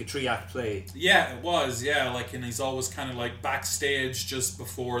basically like a 3-act play. Yeah, it was. Yeah, like, and he's always kind of like backstage just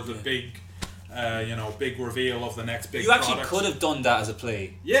before the big, big reveal of the next big. You actually product. could have done that as a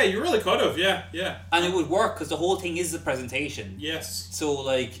play. Yeah, you really could have. Yeah, yeah. And it would work because the whole thing is the presentation. Yes. So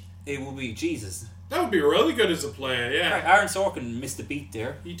like it would be Jesus. That would be really good as a play. Yeah. Aaron Sorkin missed the beat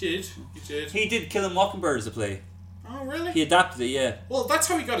there. He did. He did Killing Mockingbird as a play. Oh, really? He adapted it, yeah. Well, that's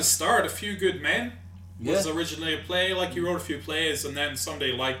how he got his start. A Few Good Men was Yeah. originally a play. Like, he wrote a few plays, and then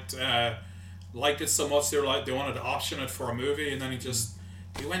somebody liked it so much they wanted to option it for a movie, and then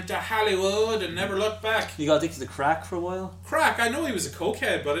he went to Hollywood and never looked back. He got addicted to crack for a while. Crack. I know he was a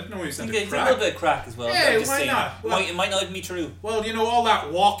cokehead, but I didn't know he was into He did a crack. little bit of crack as well. Yeah, I'm just why saying. not? Well- It might not even be true. Well, all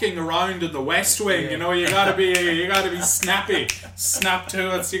that walking around in the West Wing, you gotta be snappy. Snap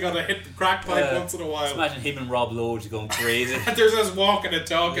to it, so you gotta hit the crack pipe once in a Just while. imagine him and Rob Lowe just going crazy. There's us walking and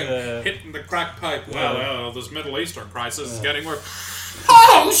talking, Yeah. hitting the crack pipe. Yeah. Well, this Middle Eastern crisis is getting worse.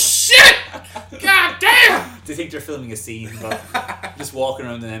 Oh shit! God damn! Do you think they're filming a scene about just walking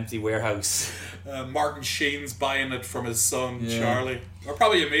around an empty warehouse? Martin Sheen's buying it from his son Yeah. Charlie, or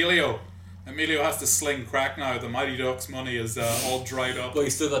probably Emilio. Emilio has to sling crack now. The Mighty Ducks money is all dried up. But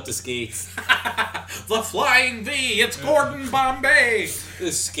he's still got the skates. The Flying V. It's Gordon Bombay.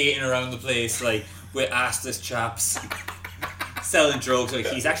 Just skating around the place like with assless chaps. Selling drugs. Like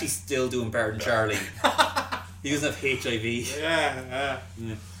he's actually still doing better than Charlie. He doesn't have HIV. Yeah.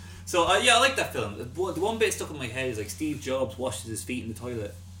 So I like that film. The one bit stuck in my head is like Steve Jobs washes his feet in the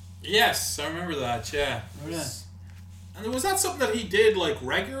toilet. Yes, I remember that. Yeah. Oh, yeah. And was that something that he did like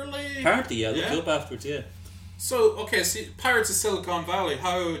regularly? Apparently, yeah. I looked Yeah. it up afterwards, yeah. So see, Pirates of Silicon Valley.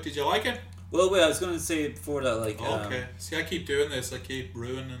 How did you like it? Well, wait, I was going to say before that, like... Okay. See, I keep doing this. I keep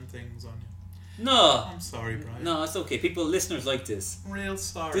ruining things on you. No! I'm sorry, Brian. No, it's okay. Listeners like this. I'm real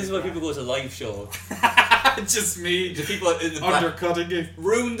sorry. This is why Brian. people go to live shows. Just me. The people in the back. Undercutting you.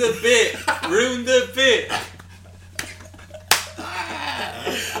 Ruin the bit! Ruin the bit!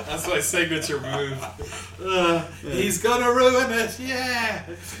 That's my signature move. He's gonna ruin it. Yeah.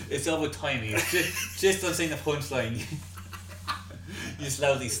 It's all about timing. It's just on saying the punchline. You just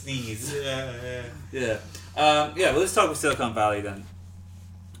loudly sneeze. Yeah. Yeah. Well, let's talk about Silicon Valley then.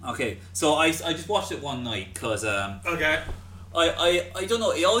 Okay, so I just watched it one night because Okay. I don't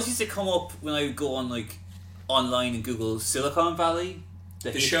know. It always used to come up when I would go on like online and Google Silicon Valley,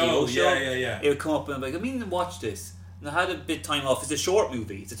 the HBO show. Yeah. It would come up and I'm like, I mean to watch this. And I had a bit of time off. It's a short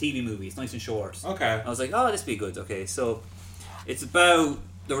movie. It's a TV movie. It's nice and short. Okay. I was like, oh, this will be good. Okay, so it's about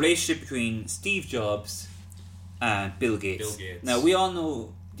the relationship between Steve Jobs and Bill Gates. Bill Gates. Now, we all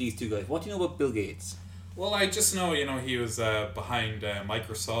know these two guys. What do you know about Bill Gates? Well, I just know, he was behind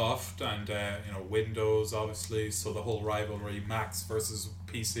Microsoft and, Windows, obviously, so the whole rivalry, Macs versus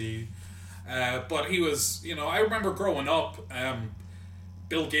PC. But he was, I remember growing up,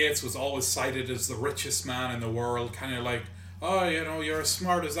 Bill Gates was always cited as the richest man in the world, kind of like, oh, you're as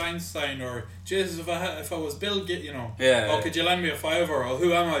smart as Einstein, or, Jesus, if I was Bill Gates, could you lend me a $5? Or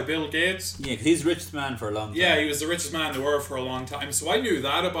who am I, Bill Gates? Yeah, because he's the richest man for a long time. Yeah, he was the richest man in the world for a long time. So I knew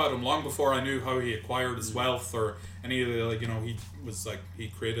that about him long before I knew how he acquired his wealth or any of the, he was like, he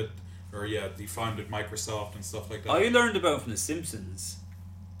created, he founded Microsoft and stuff like that. I learned about him from The Simpsons.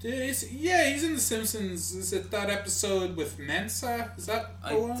 He's in The Simpsons. Is it that episode with Mensa? Is that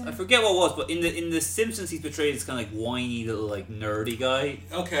the one? I forget what it was, but in the Simpsons he's portrayed as kind of like whiny little like nerdy guy.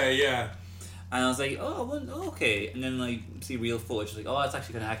 Okay, yeah. And I was like, oh, well, okay. And then like see real footage, like, oh, that's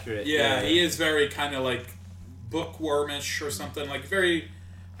actually kind of accurate. Yeah, he is very kind of like bookwormish or something. Like very,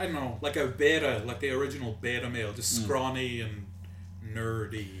 I don't know, like a beta, like the original beta male, just scrawny and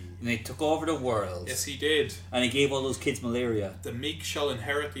nerdy. And he took over the world. Yes, he did. And he gave all those kids malaria. The meek shall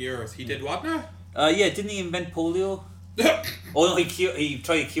inherit the earth. He did what now? Yeah, didn't he invent polio? Oh no, he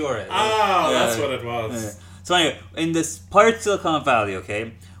tried to cure it. That's what it was. Yeah. So anyway, in this Pirates of Silicon Valley,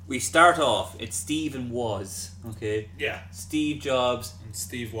 okay, we start off, it's Steve and Woz, okay? Yeah. Steve Jobs. And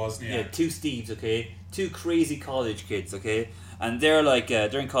Steve Wozniak. Yeah, two Steves, okay? Two crazy college kids, okay? And they're like,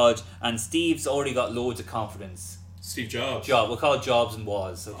 they're in college, and Steve's already got loads of confidence. Steve Jobs. We'll call it Jobs and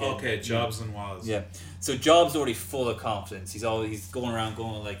Woz, okay? Okay, Jobs and Woz. Yeah. So Jobs already full of confidence. He's going around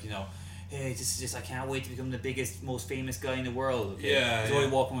going like, hey, this is just, I can't wait to become the biggest, most famous guy in the world. Okay? Yeah, He's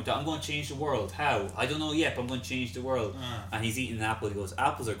already walking with that. I'm going to change the world. How? I don't know yet, but I'm going to change the world. And he's eating an apple. He goes,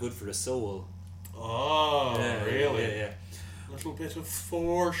 apples are good for the soul. Oh, really? Yeah. A little bit of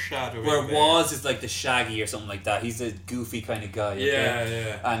foreshadowing. Where there. Woz is like the Shaggy or something like that. He's a goofy kind of guy.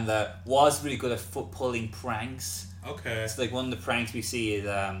 Okay? Yeah. And Woz really good at pulling pranks. Okay. It's like one of the pranks we see is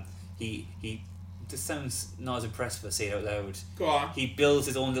he. This sounds not as impressive as I say it out loud. Go on. He builds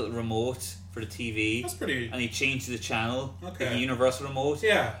his own little remote for the TV. That's pretty. And he changes the channel. Okay. Like a universal remote.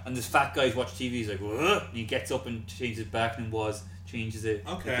 Yeah. And this fat guy's watching TV. He's like, whoa, and he gets up and changes it back, and changes it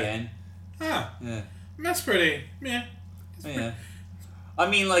again. Huh. Yeah. That's pretty. Yeah. Yeah. I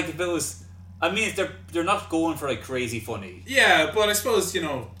mean, like if it was, they're not going for like crazy funny. Yeah, but I suppose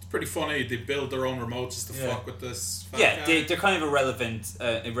it's pretty funny. They build their own remotes just to fuck with this. Fat guy. They're kind of irrelevant.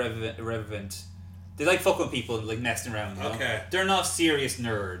 They like fucking with people, like messing around. You know? Okay. They're not serious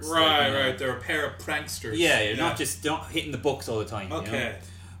nerds. Right. They're a pair of pranksters. Yeah, they're not hitting the books all the time. Okay. You know?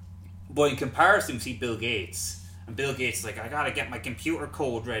 But in comparison, we see Bill Gates. And Bill Gates is like, I gotta get my computer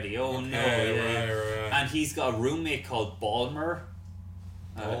code ready. Oh no. Right. And he's got a roommate called Balmer.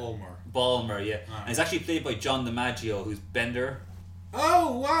 Balmer, yeah. Right. And he's actually played by John DiMaggio, who's Bender.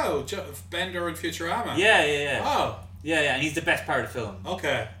 Oh, wow. Bender and Futurama. Yeah. Oh. Yeah, and he's the best part of the film.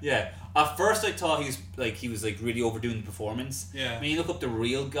 Okay. Yeah. At first I thought he was really overdoing the performance. Yeah. I mean, you look up the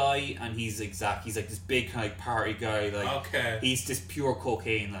real guy and he's like this big kind of party guy, like okay. He's just pure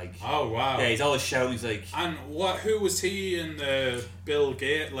cocaine, like. Oh wow. Yeah, he's always shouting, he's like. And who was he in the Bill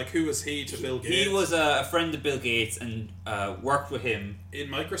Gates? Like, who was he to Bill Gates? He was a friend of Bill Gates and worked with him in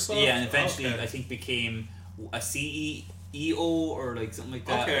Microsoft. Yeah, and eventually I think became a CEO or like something like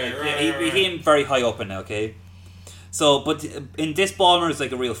that. Okay, like, right, he right. became very high up in it. Okay. So, but in this, Balmer is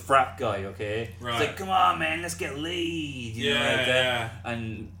like a real frat guy, okay? Right. He's like, come on, man, let's get laid, you know, like that. Yeah.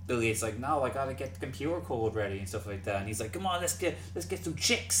 And Bill Gates like, no, I gotta get the computer code ready and stuff like that. And he's like, come on, let's get some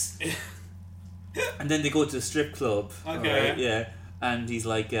chicks. And then they go to the strip club. Okay. Right? Yeah. And he's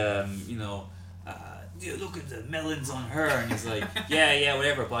like, look at the melons on her. And he's like, yeah,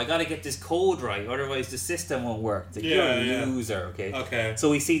 whatever. But I gotta get this code right, otherwise the system won't work. It's like, you're a loser, okay? Okay. So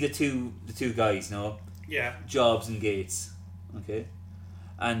we see the two guys, you know. Yeah. Jobs and Gates, okay,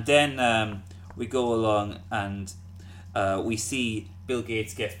 and then we go along and we see Bill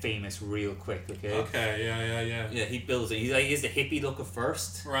Gates get famous real quick, okay. Okay, yeah. Yeah, he builds it. He has the hippie look at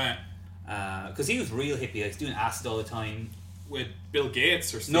first, right? Because he was real hippie. Like, he's doing acid all the time. With Bill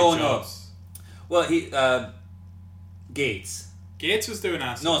Gates or Steve No. Jobs? Well, Gates. Gates was doing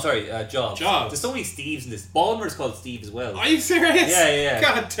acid. No, sorry, Jobs. Jobs. There's so many Steves in this. Balmer's called Steve as well. Are you serious? Yeah.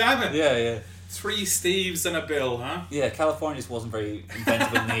 God damn it. Yeah. 3 Steves and a Bill, huh? Yeah, California just wasn't very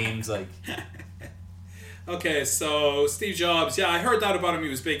inventive with names, like. Okay, so Steve Jobs, I heard that about him. He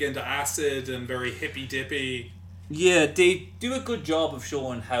was big into acid and very hippy-dippy. Yeah, they do a good job of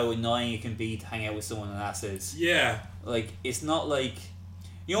showing how annoying it can be to hang out with someone on acid. Yeah. Like, it's not like...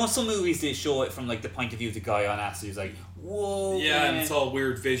 You know, in some movies they show it from, like, the point of view of the guy on acid who's like, whoa, Yeah, man. and it's all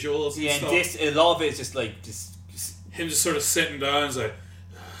weird visuals and stuff. And a lot of it is just, like, just him just sort of sitting down and like...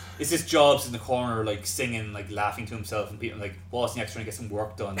 It's just Jobs in the corner, like, singing, like, laughing to himself, and people, like, Wall's next trying to get some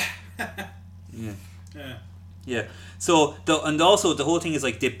work done. Yeah. So, also, the whole thing is,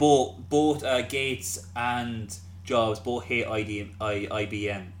 like, they both Gates and Jobs both hate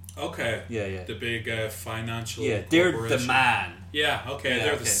IBM. Okay. Yeah. The big financial they're corporation. the man. Yeah, okay, Yeah,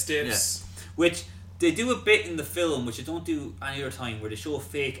 they're okay. the stiffs. Yeah. Which, they do a bit in the film, which they don't do any other time, where they show a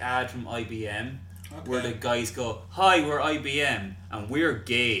fake ad from IBM, where the guys go, hi, we're IBM, and we're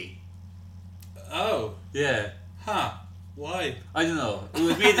gay. Oh. Yeah. Huh. Why? I don't know. It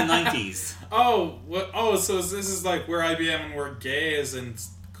was made in the 90s. Oh, what? Oh, so this is like we're IBM and we're gay, as in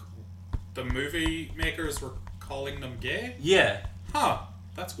the movie makers were calling them gay? Yeah. Huh.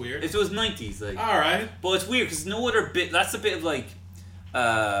 That's weird. It was 90s, like. Alright. But it's weird, because no other bit... That's a bit of, like,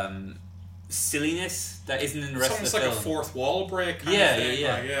 silliness that isn't in the rest of the It's film. almost like a fourth wall break kind Yeah, of thing.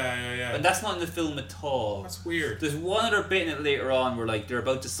 yeah. Like, yeah. And that's not in the film at all. That's weird. There's one other bit in it later on where, like, they're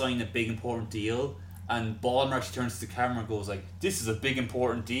about to sign a big important deal, and Balmer actually turns to the camera and goes, like, this is a big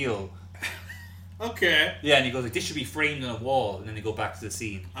important deal. Okay. Yeah, and he goes, like, this should be framed on a wall, and then they go back to the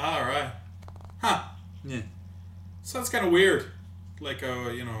scene. Alright. Huh. Yeah. Sounds kind of weird. Like,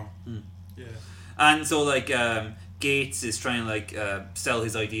 Yeah. And so, like, Gates is trying to, like, sell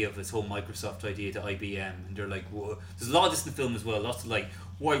his idea of his whole Microsoft idea to IBM, and they're like, whoa. There's a lot of this in the film as well. Lots of, like,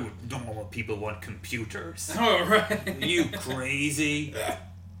 why would normal people want computers? Oh, right. Are you crazy?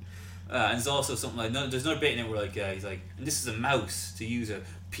 And there's also something like, there's another bit in it where, like, he's like, and this is a mouse to use a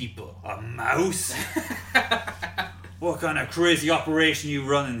mouse? What kind of crazy operation you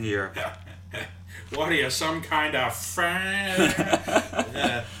running here? What are you, some kind of fan?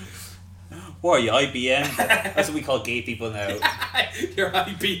 Yeah. What are you, IBM? That's what we call gay people now. You're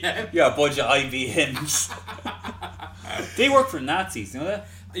IBM? Yeah, a bunch of IBMs. They work for Nazis, you know that?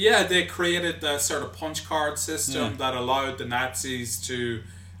 Yeah, they created the sort of punch card system that allowed the Nazis to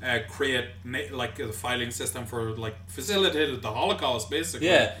create like a filing system for like facilitated the Holocaust, basically.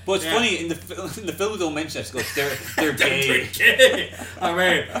 Yeah, but it's funny in the film they don't mention it. Because they're gay. They're gay. I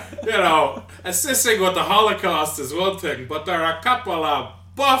mean, you know, assisting with the Holocaust is one thing, but they're a couple of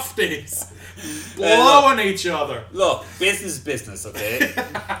buffdies blowing each other. Look, business is business, okay?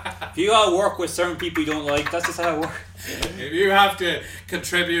 If you gotta work with certain people you don't like, that's just how it works. If you have to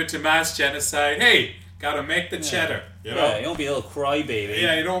contribute to mass genocide, hey, gotta make the cheddar. You know? Yeah, you don't be a little crybaby.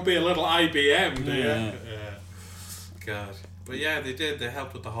 Yeah, you don't be a little IBM, do you? Yeah. God. But yeah, they did. They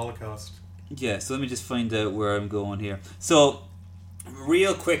helped with the Holocaust. Yeah, so let me just find out where I'm going here. So,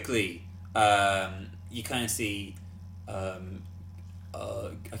 real quickly, you kind of see, I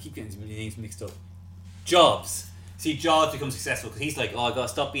keep getting the names mixed up. Jobs. See, Jobs becomes successful because he's like, oh, I gotta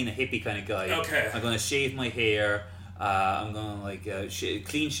stop being a hippie kind of guy. Okay. I'm gonna shave my hair. I'm gonna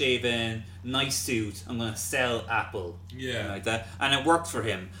clean shaven, nice suit. I'm gonna sell Apple. Yeah. Like that, and it worked for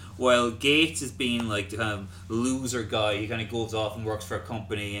him. While Gates is being like the kind of loser guy, he kind of goes off and works for a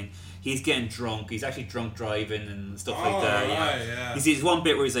company, and he's getting drunk. He's actually drunk driving and stuff like that. Right, yeah. He's one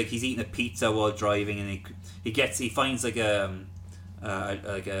bit where he's eating a pizza while driving, and he finds like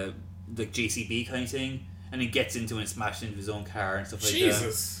JCB kind of thing, and he gets into it and smashes into his own car and stuff like that.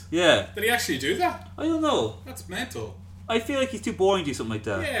 Jesus. Yeah. Did he actually do that? I don't know. That's mental. I feel like he's too boring to do something like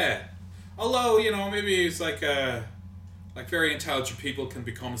that. Yeah. Although, you know, maybe he's like very intelligent people can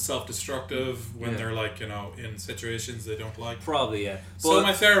become self-destructive when they're in situations they don't like. Probably, yeah. But, So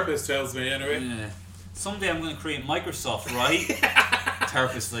my therapist tells me anyway. Yeah. Someday I'm going to create Microsoft, right?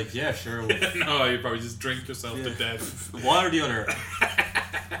 Therapist's like, yeah, sure. No, you probably just drink yourself to death. One or the other.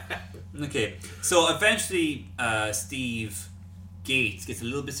 Okay, so eventually Steve Gates gets a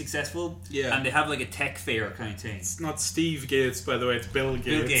little bit successful. Yeah. And they have like a tech fair kind of thing. It's not Steve Gates, by the way, it's Bill Gates.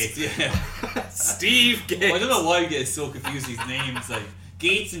 Bill Gates, yeah. Steve Gates. Well, I don't know why we get so confused these names. Like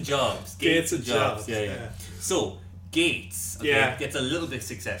Gates and Jobs. Gates and Jobs. Yeah. So Gates gets a little bit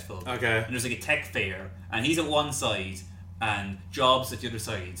successful. Okay. And there's like a tech fair, and he's at one side, and Jobs at the other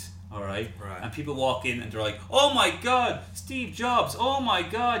side. Alright? Right. And people walk in and they're like, oh my god, Steve Jobs, oh my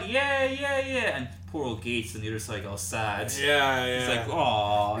god, yeah. And poor old Gates on the other side all sad. Yeah. He's like,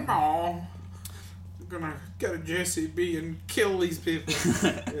 aww. No. I'm gonna get a JCB and kill these people.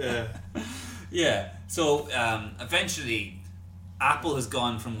 Yeah. Yeah. So eventually Apple has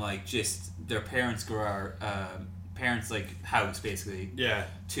gone from like just their parents' house basically. Yeah.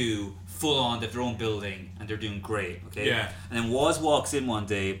 To full on, they have their own building and they're doing great, okay? Yeah. And then Woz walks in one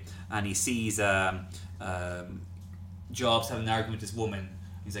day and he sees Jobs having an argument with this woman.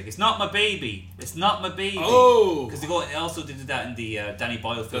 He's like, it's not my baby. Oh! Because they also did that in the Danny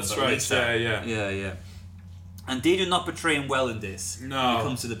Boyle film. That's about right, Lisa. yeah. And they do not portray him well in this. No. When it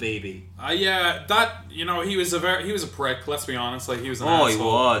comes to the baby. He was a prick, let's be honest. Like, he was an Oh, asshole. he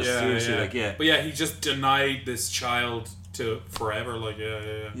was. Yeah, Seriously, yeah. But yeah, he just denied this child to forever. Like,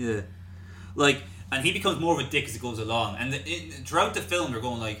 Yeah. Like, and he becomes more of a dick as it goes along. And throughout the film, they're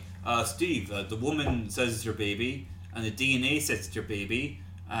going like, Steve, the woman says it's your baby, and the DNA says it's your baby,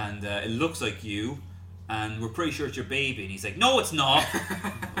 and it looks like you, and we're pretty sure it's your baby. And he's like, no, it's not.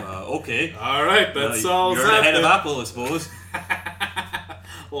 Okay. Alright, that's all You're set the head then. of Apple, I suppose.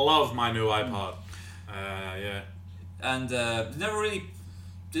 Love my new iPod. Yeah. And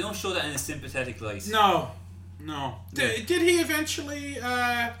they don't show that in a sympathetic light. No. Did he eventually...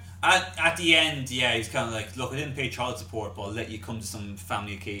 At the end, yeah, he's kind of like, look, I didn't pay child support, but I'll let you come to some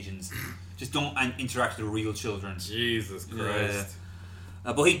family occasions. Just don't interact with real children. Jesus Christ.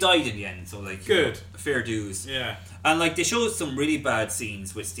 Yeah. But he died in the end, so like, good, fair dues. Yeah. And like, they showed some really bad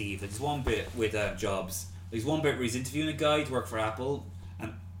scenes with Steve. There's one bit with Jobs. There's one bit where he's interviewing a guy to work for Apple,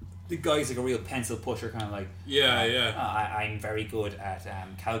 and the guy's like a real pencil pusher, kind of like, I'm very good at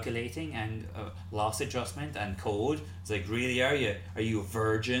calculating and loss adjustment and code. It's like, really, are you? Are you a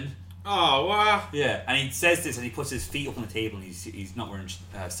virgin? Oh, wow. Yeah, and he says this and he puts his feet up on the table and he's not wearing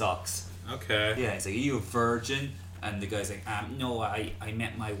socks. Okay. Yeah, he's like, are you a virgin? And the guy's like, no, I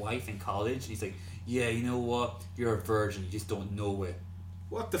met my wife in college. And he's like, yeah, you know what? You're a virgin. You just don't know it.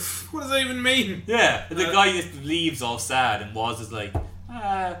 What what does that even mean? Yeah, and the guy just leaves all sad, and Woz is like,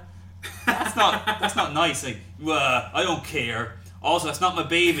 that's not nice. Like, I don't care. Also, that's not my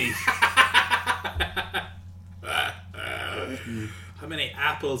baby. How many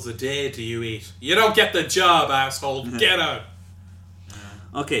apples a day do you eat? You don't get the job, asshole. Get out.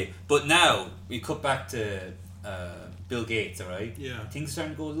 Okay, but now we cut back to Bill Gates, alright? Yeah. Things are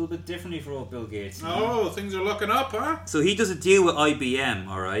starting to go a little bit differently for old Bill Gates. You know? Oh, things are looking up, huh? So he does a deal with IBM,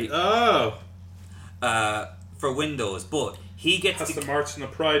 alright? Oh. For Windows, but he gets Has to march in the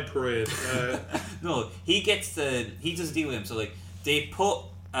Pride Parade. No, he does a deal with him. So like, they put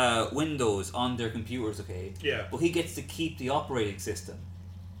Windows on their computers, okay? Yeah. But he gets to keep the operating system.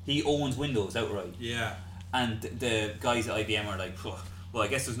 He owns Windows outright. Yeah. And the guys at IBM are like, well, I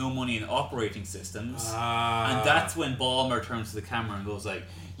guess there's no money in operating systems. Ah. And that's when Ballmer turns to the camera and goes like,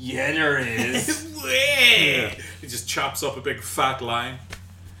 yeah, there is. Yeah. He just chops up a big fat line.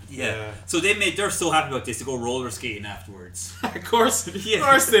 Yeah. So they're so happy about this to go roller skating afterwards. Of course they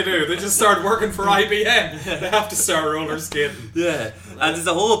do. They just start working for IBM. They have to start roller skating. Yeah. And there's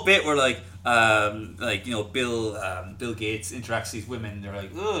a whole bit where Bill Gates interacts with these women. They're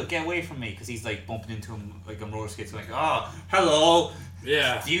like, "Ugh, get away from me," because he's like bumping into him like on roller skates. Like, "Oh, hello.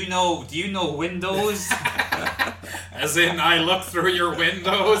 Yeah. Do you know Windows?" As in, I look through your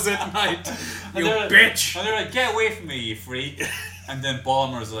windows at night. You bitch. And they're like, "Get away from me, you freak." And then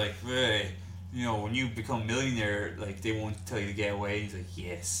Ballmer's like, "Hey, when you become a millionaire, like they won't tell you to get away." And he's like,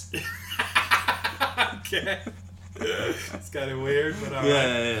 "Yes." Okay. It's kind of weird, but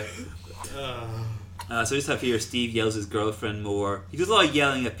alright. Yeah. So I just have here Steve yells at his girlfriend more. He does a lot of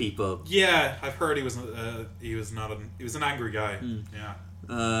yelling at people. Yeah, I've heard he was an angry guy. Yeah.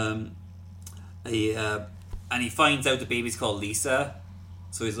 And he finds out the baby's called Lisa.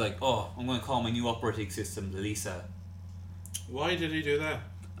 So he's like, "Oh, I'm going to call my new operating system Lisa." Why did he do that?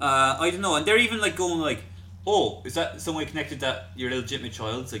 I don't know. And they're even like going like, "Oh, is that some way connected that you're a legitimate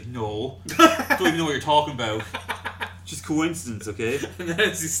child?" It's like, no. Don't even know what you're talking about. Just coincidence, okay? And then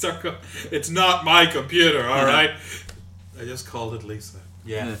as he start going, it's not my computer, alright? I just called it Lisa.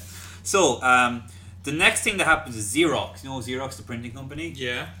 Yeah. So, the next thing that happens is Xerox. You know Xerox, the printing company?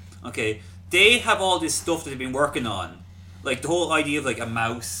 Yeah. Okay. They have all this stuff that they've been working on. Like the whole idea of like a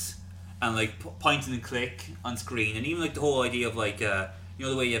mouse and like point and click on screen. And even like the whole idea of like, the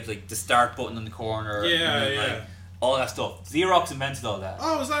way you have like the start button in the corner. Yeah, and then, like, all that stuff. Xerox invented all that.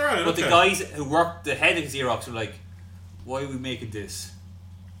 Oh, is that right? But the guys who worked, the head of Xerox were like, "Why are we making this?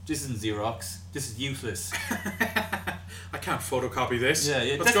 This isn't Xerox. This is useless." I can't photocopy this.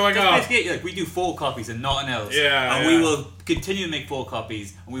 Yeah. What's going on? Basically, like, we do photocopies and nothing else. Yeah. And we will continue to make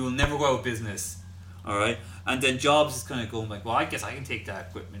photocopies and we will never go out of business. Alright? And then Jobs is kind of going like, "Well, I guess I can take that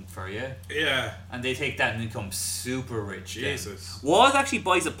equipment for you." Yeah. And they take that and become super rich. Jesus. Woz actually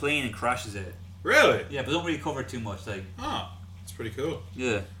buys a plane and crashes it. Really? Yeah, but don't really cover it too much. Like, Oh, it's pretty cool.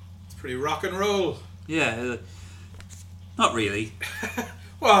 yeah. It's pretty rock and roll. Yeah. Not really.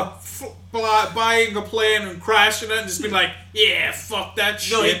 Well, buying a plane and crashing it and just being like, yeah, fuck that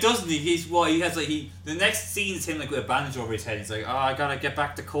shit. No, he doesn't. He has like the next scene is him like with a bandage over his head. He's like, "Oh, I gotta get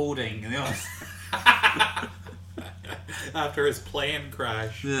back to coding," After his plane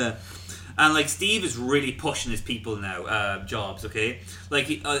crash. Yeah. And like Steve is really pushing his people now, Jobs. Okay,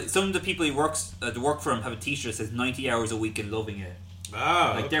 like some of the people he works that work for him have a T-shirt that says 90 hours a week and loving it.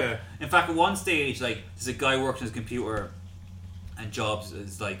 Ah, Like okay. in fact, at one stage, like there's a guy working his computer. And Jobs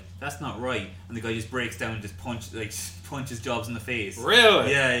is like, "That's not right," and the guy just breaks down and just punches Jobs in the face. Really?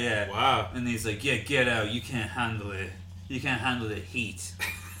 Yeah. Wow. And he's like, "Yeah, get out. You can't handle it. You can't handle the heat."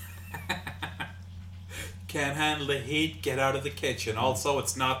 Can't handle the heat, get out of the kitchen. Also,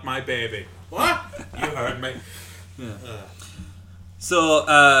 it's not my baby. What? You heard me. Yeah. So,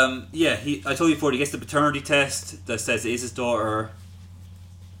 I told you before, he gets the paternity test that says it is his daughter.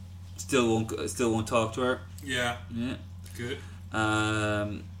 Still won't talk to her. Yeah. Yeah. Good.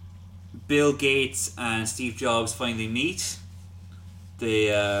 Bill Gates and Steve Jobs finally meet. They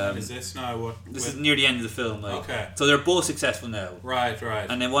Is this now this is near the end of the film. Like, okay. So they're both successful now, Right.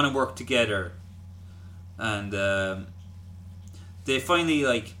 and they want to work together. And they finally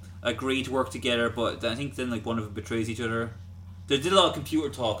like agree to work together, but I think then like one of them betrays each other. They did a lot of computer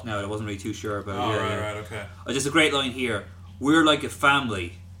talk now that I wasn't really too sure about. Oh, right, okay. There's a great line here. "We're like a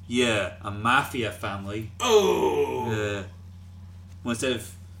family." Yeah, a mafia family. Oh! Well, instead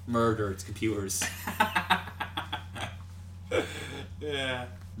of murder, it's computers. Yeah.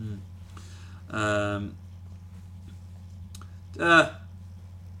 I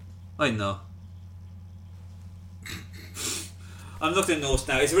don't know. I'm looking at notes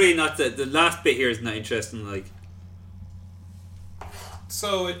now. It's really not the last bit here is not interesting. Like,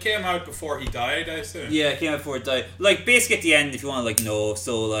 so it came out before he died, I assume. yeah, it came out before it died. Like, basically at the end, if you want to like know,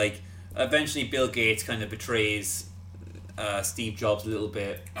 so like eventually Bill Gates kind of betrays Steve Jobs a little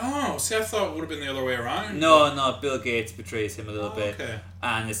bit. Oh, see, I thought it would have been the other way around. No, Bill Gates betrays him a little bit. Okay.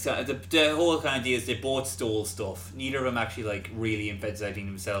 And it's kind of, the whole kind of idea is they both stole stuff. Neither of them actually like really invented anything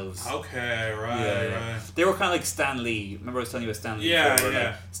themselves. Okay, right. They were kind of like Stan Lee. Remember I was telling you about Stan Lee? Yeah, before? yeah.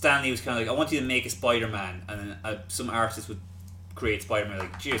 Like, Stan Lee was kind of like, "I want you to make a Spider-Man," and then some artist would create Spider-Man.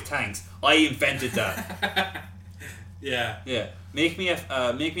 Like, "Cheers, thanks. I invented that." Yeah. Yeah. Make me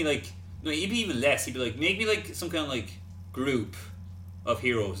like, no, he'd be even less. He'd be like, "Make me like some kind of like group of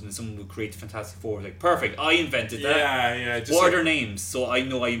heroes, and then someone would create the Fantastic Four. Like, perfect, I invented that. Yeah. Just What are their names? So I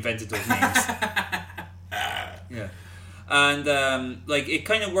know I invented those names. Yeah. And like it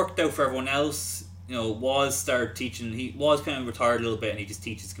kind of worked out for everyone else. You know, Woz started teaching. He was kind of retired a little bit, and he just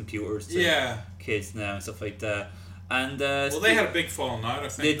teaches computers to kids now and stuff like that. And they had a big falling out, I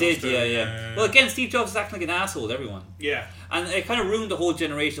think. They did, yeah. Well, again, Steve Jobs is acting like an asshole to everyone. Yeah. And it kind of ruined the whole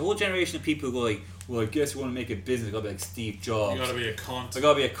generation. The whole generation of people who go like, well, I guess you want to make a business, you gotta be like Steve Jobs. You gotta be a cunt. I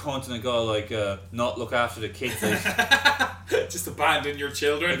gotta be a cunt, and I gotta like not look after the kids. Like, just abandon your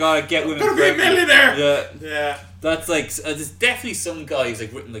children. I gotta get women. Gotta be a millionaire. Yeah. That's like there's definitely some guy who's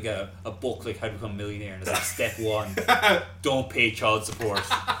like written like a book like how to become a millionaire, and it's like step 1, don't pay child support.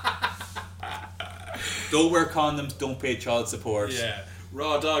 Don't wear condoms, don't pay child support. Yeah.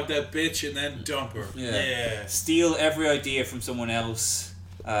 Raw dog that bitch and then dump her. Yeah. Steal every idea from someone else.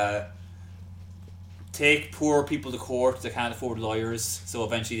 Take poor people to court that can't afford lawyers, so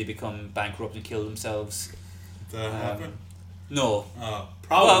eventually they become bankrupt and kill themselves. Did that happen? No. Oh,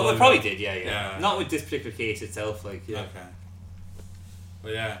 probably. Well, it probably did, yeah. Not with this particular case itself, like, yeah. Okay.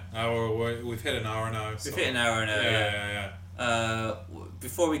 Well, yeah. Now we've hit an hour now. So. We've hit an hour now, yeah.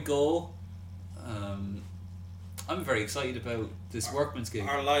 Before we go, I'm very excited about this Workman's gig.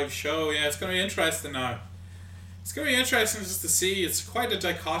 Our live show, yeah, it's going to be interesting now. It's going to be interesting just to see. It's quite a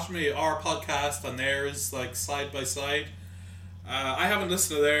dichotomy, our podcast and theirs, like side by side. I haven't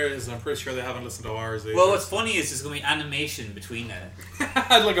listened to theirs. I'm pretty sure they haven't listened to ours either. Well, what's funny is there's going to be animation between it.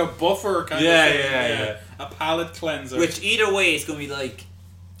 Like a buffer kind of thing. Yeah. A palate cleanser. Which either way, it's going to be like,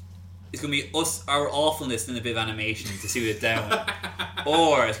 it's going to be us, our awfulness, and a bit of animation to suit it down.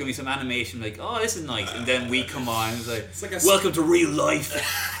 Or it's going to be some animation like, oh, this is nice. And then we come on and it's like welcome to real life.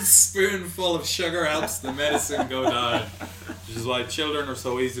 A spoonful of sugar helps the medicine go down. Which is why children are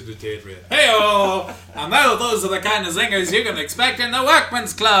so easy to date with. Hey-oh! And now those are the kind of zingers you can expect in the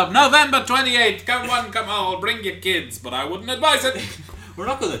Workman's Club. November 28th. Come one, come all. Bring your kids. But I wouldn't advise it. We're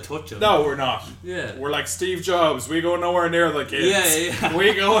not going to touch them. No, we're not. Yeah. We're like Steve Jobs. We go nowhere near the kids. Yeah.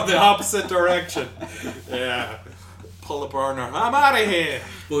 We go in the opposite direction. Yeah. Pull the burner. I'm out of here.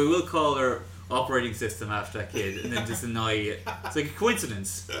 But we will call our operating system after that kid and then just deny it. It's like a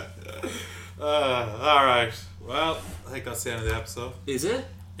coincidence. Alright. Well, I think that's the end of the episode. Is it?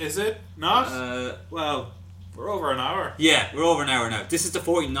 Is it? Not? Well, we're over an hour. Yeah, we're over an hour now. This is the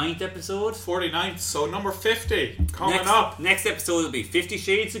 49th episode. 49th, so number 50 coming up. Next episode will be 50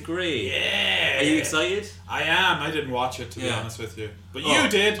 Shades of Grey. Yeah. Are you excited? I am. I didn't watch it, to be honest with you. But you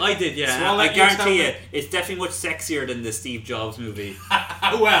did. I did, yeah. So I guarantee you, it's definitely much sexier than the Steve Jobs movie.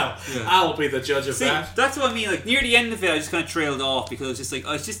 Well, I'll be the judge of that. That's what I mean. Like, near the end of it, I just kind of trailed off because it's just like,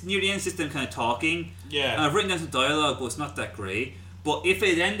 near the end, it's just them kind of talking. Yeah. And I've written down some dialogue, but it's not that great. But if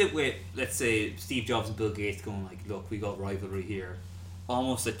it ended with, let's say, Steve Jobs and Bill Gates going like, look, we got rivalry here.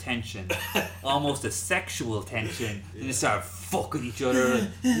 Almost a tension. Almost a sexual tension. And they start fucking each other.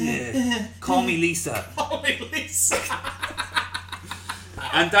 Yeah. Call me Lisa. Call me Lisa.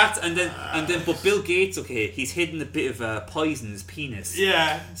 But Bill Gates, okay, he's hidden a bit of poison in his penis.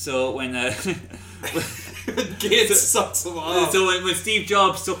 Yeah. So when Gates sucks him off. So when Steve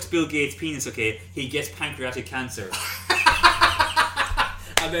Jobs sucks Bill Gates' penis, okay, he gets pancreatic cancer.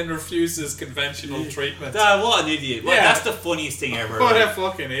 And then refuses conventional treatment. What an idiot. Well, that's the funniest thing ever. What a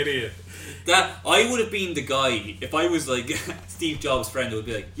fucking idiot. That I would have been the guy, if I was like Steve Jobs' friend, I would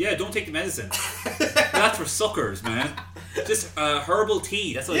be like, yeah, don't take the medicine. That's for suckers, man. Just herbal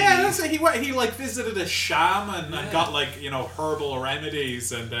tea. That's what he like visited a shaman and got like, herbal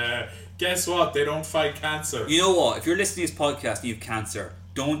remedies, and guess what? They don't fight cancer. You know what? If you're listening to this podcast and you have cancer,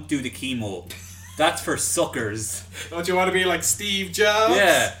 don't do the chemo. That's for suckers. Don't you want to be like Steve Jobs?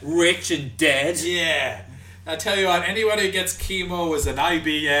 Yeah, rich and dead. Yeah. I tell you what, anybody who gets chemo is an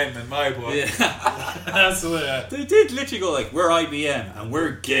IBM in my book. Yeah. That's what they did literally go like, we're IBM and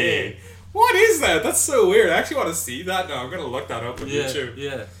we're gay. What is that? That's so weird. I actually want to see that now. I'm going to look that up on YouTube.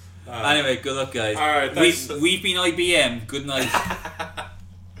 Yeah. Anyway, good luck, guys. Alright, thanks. We've been IBM. Good night.